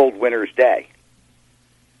on a cold winter's day.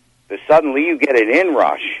 But suddenly you get an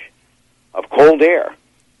inrush of cold air.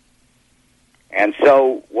 And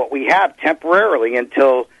so what we have temporarily,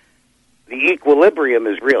 until the equilibrium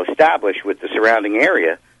is reestablished with the surrounding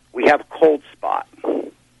area, we have a cold spot.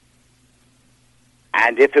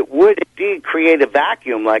 And if it would indeed create a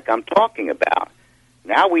vacuum like I'm talking about,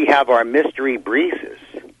 now we have our mystery breezes,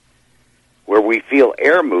 where we feel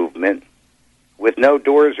air movement with no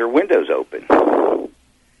doors or windows open.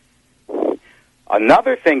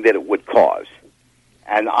 Another thing that it would cause,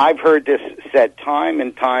 and I've heard this said time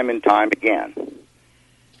and time and time again,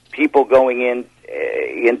 people going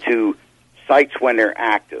into sites when they're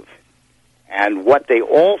active, and what they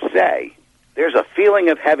all say, there's a feeling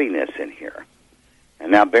of heaviness in here.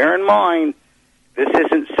 And now bear in mind, this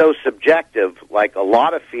isn't so subjective like a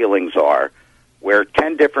lot of feelings are, where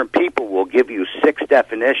 10 different people will give you 6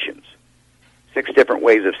 definitions, 6 different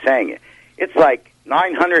ways of saying it. It's like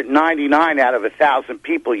 999 out of 1,000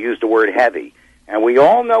 people use the word heavy, and we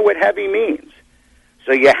all know what heavy means.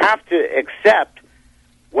 So you have to accept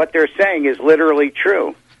what they're saying is literally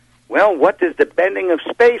true. Well, what does the bending of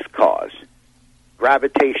space cause?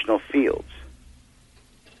 Gravitational fields.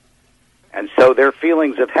 And so their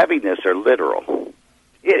feelings of heaviness are literal.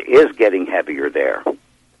 It is getting heavier there.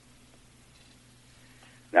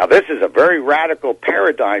 Now, this is a very radical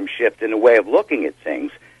paradigm shift in the way of looking at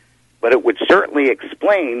things, but it would certainly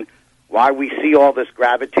explain why we see all this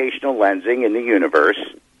gravitational lensing in the universe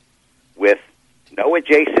with no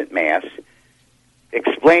adjacent mass,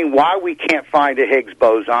 explain why we can't find a Higgs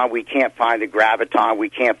boson, we can't find a graviton, we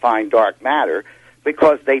can't find dark matter,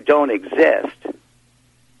 because they don't exist.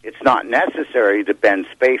 It's not necessary to bend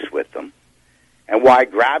space with them, and why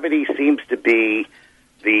gravity seems to be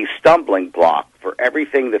the stumbling block for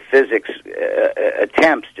everything the physics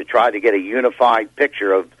attempts to try to get a unified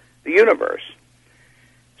picture of the universe.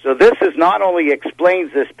 So this is not only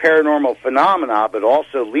explains this paranormal phenomena, but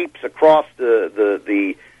also leaps across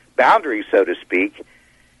the boundary, so to speak,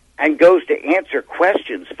 and goes to answer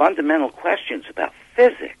questions, fundamental questions about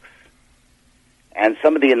physics and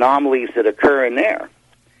some of the anomalies that occur in there.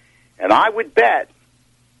 And I would bet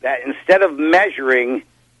that instead of measuring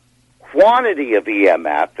quantity of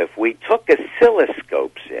EMF, if we took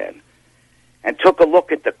oscilloscopes in and took a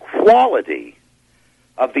look at the quality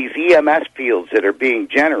of these EMS fields that are being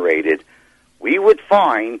generated, we would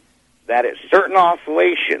find that at certain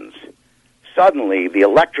oscillations, suddenly the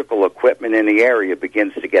electrical equipment in the area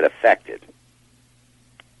begins to get affected.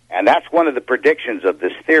 And that's one of the predictions of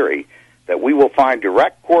this theory, that we will find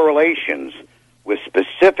direct correlations with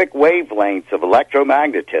specific wavelengths of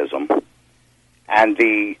electromagnetism and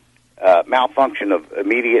the malfunction of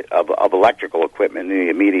electrical equipment in the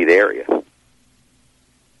immediate area.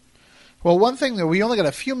 Well, one thing that we only got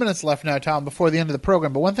a few minutes left now, Tom, before the end of the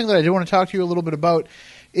program, but one thing that I do want to talk to you a little bit about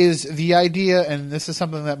is the idea, and this is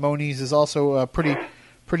something that Moniz is also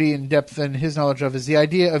pretty in depth in his knowledge of, is the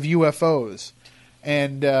idea of UFOs,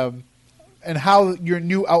 and how your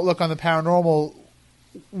new outlook on the paranormal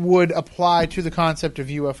would apply to the concept of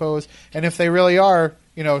UFOs, and if they really are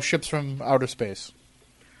ships from outer space?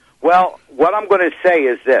 Well, what I'm going to say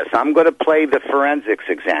is this. I'm going to play the forensics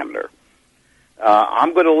examiner.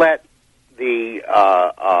 I'm going to let the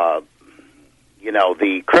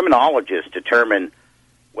criminologist determine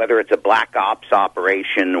whether it's a black ops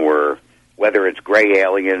operation or whether it's gray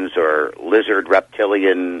aliens or lizard,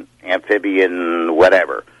 reptilian, amphibian,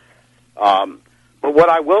 whatever. But what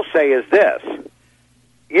I will say is this.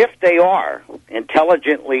 If they are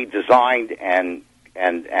intelligently designed and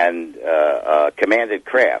commanded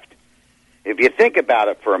craft, if you think about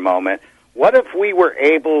it for a moment, what if we were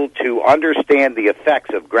able to understand the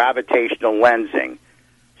effects of gravitational lensing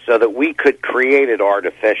so that we could create it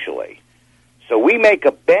artificially? So we make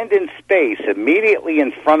a bend in space immediately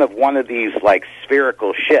in front of one of these, like,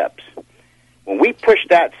 spherical ships. When we push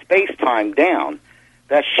that space-time down,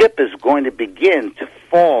 that ship is going to begin to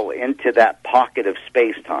fall into that pocket of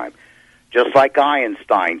space-time. Just like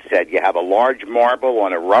Einstein said, you have a large marble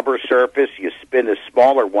on a rubber surface, you spin a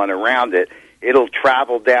smaller one around it, it'll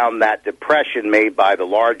travel down that depression made by the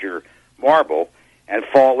larger marble and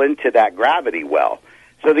fall into that gravity well.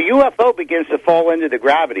 So the UFO begins to fall into the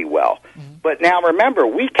gravity well. Mm-hmm. But now remember,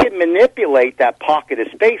 we can manipulate that pocket of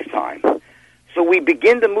space-time. So we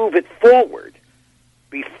begin to move it forward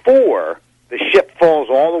before the ship falls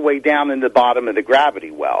all the way down in the bottom of the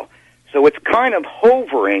gravity well. So it's kind of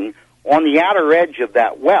hovering on the outer edge of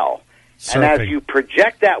that well. Surfing. And as you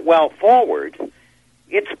project that well forward,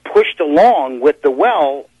 it's pushed along with the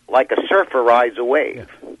well like a surfer rides a wave.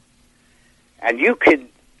 Yeah. And you could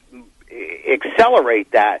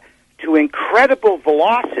accelerate that to incredible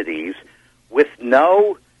velocities with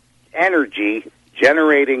no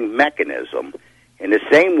energy-generating mechanism, in the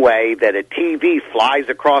same way that a TV flies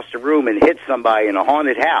across the room and hits somebody in a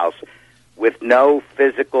haunted house with no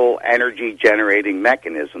physical energy-generating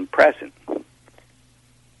mechanism present. All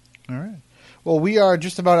right. Well, we are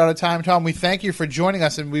just about out of time, Tom. We thank you for joining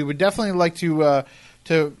us, and we would definitely like to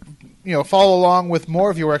follow along with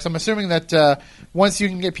more of your works. I'm assuming that once you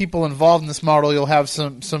can get people involved in this model, you'll have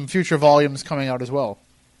some future volumes coming out as well.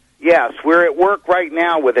 Yes, we're at work right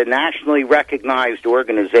now with a nationally recognized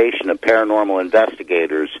organization of paranormal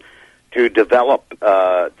investigators to develop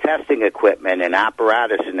testing equipment and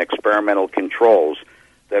apparatus and experimental controls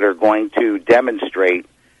that are going to demonstrate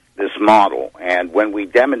this model. And when we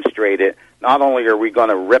demonstrate it, not only are we going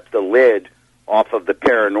to rip the lid off of the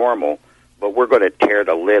paranormal, but we're going to tear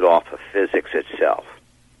the lid off of physics itself.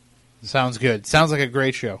 Sounds good. Sounds like a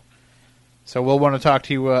great show. So we'll want to talk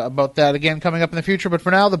to you about that again coming up in the future. But for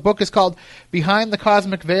now, the book is called Behind the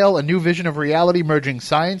Cosmic Veil, A New Vision of Reality, Merging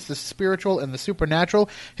Science, the Spiritual, and the Supernatural.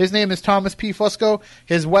 His name is Thomas P. Fusco.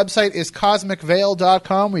 His website is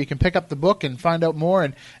cosmicveil.com, where you can pick up the book and find out more.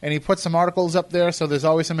 And he puts some articles up there, so there's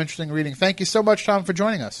always some interesting reading. Thank you so much, Tom, for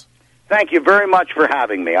joining us. Thank you very much for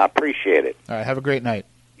having me. I appreciate it. All right, have a great night.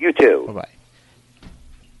 You too. Bye-bye.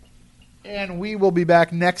 And we will be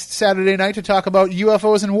back next Saturday night to talk about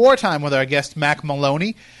UFOs in wartime with our guest, Mac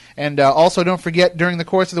Maloney. And also don't forget, during the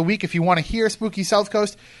course of the week, if you want to hear Spooky South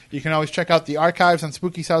Coast, you can always check out the archives on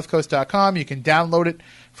SpookySouthCoast.com. You can download it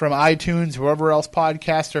from iTunes, wherever else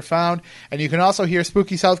podcasts are found. And you can also hear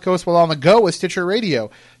Spooky South Coast while on the go with Stitcher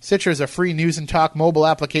Radio. Stitcher is a free news and talk mobile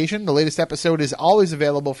application. The latest episode is always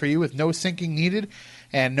available for you with no syncing needed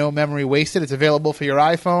and no memory wasted. It's available for your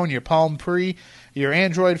iPhone, your Palm Pre, your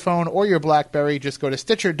Android phone, or your BlackBerry. Just go to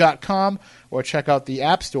Stitcher.com or check out the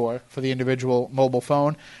App Store for the individual mobile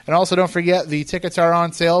phone. And also don't forget, the tickets are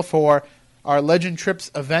on sale for our Legend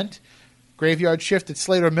Trips event, Graveyard Shift at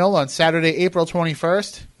Slater Mill on Saturday, April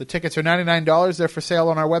 21st. The tickets are $99. They're for sale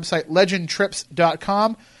on our website,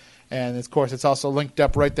 legendtrips.com. And, of course, it's also linked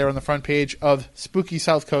up right there on the front page of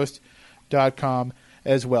SpookySouthCoast.com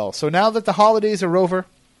as well. So now that the holidays are over,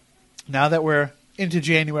 now that we're into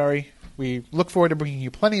January, we look forward to bringing you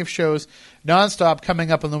plenty of shows nonstop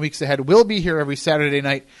coming up in the weeks ahead. We'll be here every Saturday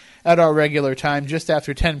night at our regular time, just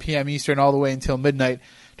after 10 p.m. Eastern, all the way until midnight,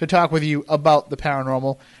 to talk with you about the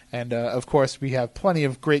paranormal. And, of course, we have plenty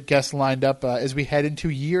of great guests lined up as we head into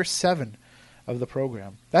year 7 of the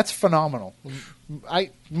program. That's phenomenal.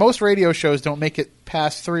 Most radio shows don't make it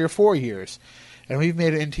past 3 or 4 years, and we've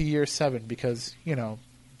made it into year 7 because,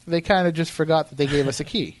 they kind of just forgot that they gave us a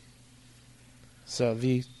key. So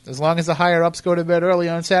as long as the higher-ups go to bed early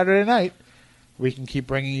on Saturday night, we can keep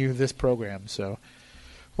bringing you this program. So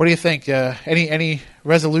what do you think? Any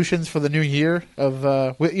resolutions for the new year?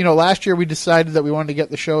 Last year we decided that we wanted to get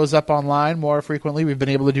the shows up online more frequently. We've been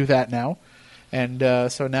able to do that now.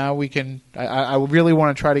 And so now we can I really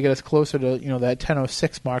want to try to get us closer to that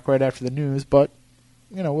 10:06 mark right after the news, but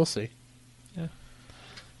we'll see. Yeah.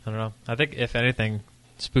 I don't know. I think, if anything,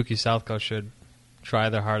 Spooky South Coast should try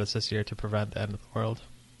their hardest this year to prevent the end of the world.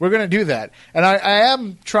 We're going to do that. And I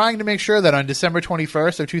am trying to make sure that on December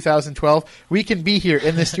 21st of 2012, we can be here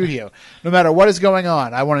in the studio. No matter what is going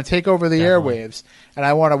on, I want to take over the airwaves, and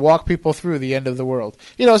I want to walk people through the end of the world.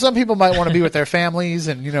 You know, some people might want to be with their families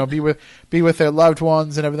and, you know, be with their loved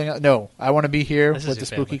ones and everything else. No, I want to be here with the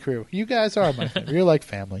Spooky crew. You guys are my family. You're like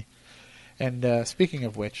family. And speaking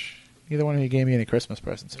of which, neither one of you gave me any Christmas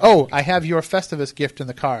presents. Oh, I have your Festivus gift in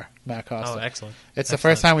the car, Matt Costa. Oh, excellent. It's the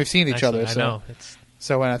first time we've seen each other. I know. It's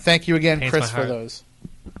So thank you again, pains Chris, my for heart. those.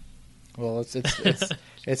 Well, it's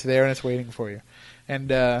it's there and it's waiting for you.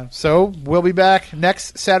 And so we'll be back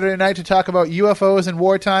next Saturday night to talk about UFOs in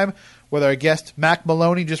wartime with our guest, Mac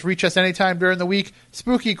Maloney. Just reach us anytime during the week.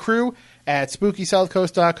 Spooky Crew at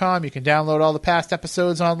SpookySouthCoast.com. You can download all the past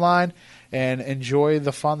episodes online and enjoy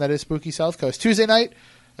the fun that is Spooky South Coast. Tuesday night,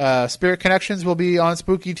 Spirit Connections will be on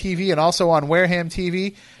Spooky TV and also on Wareham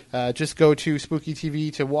TV. Just go to Spooky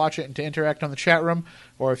TV to watch it and to interact on the chat room.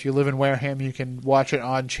 Or if you live in Wareham, you can watch it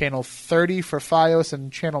on Channel 30 for Fios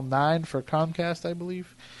and Channel 9 for Comcast, I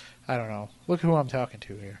believe. I don't know. Look who I'm talking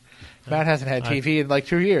to here. Matt hasn't had TV in like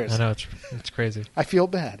 2 years. I know, it's crazy. I feel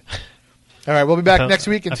bad. All right, we'll be back next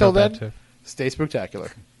week. Until I felt bad then, too. stay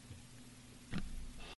spooktacular.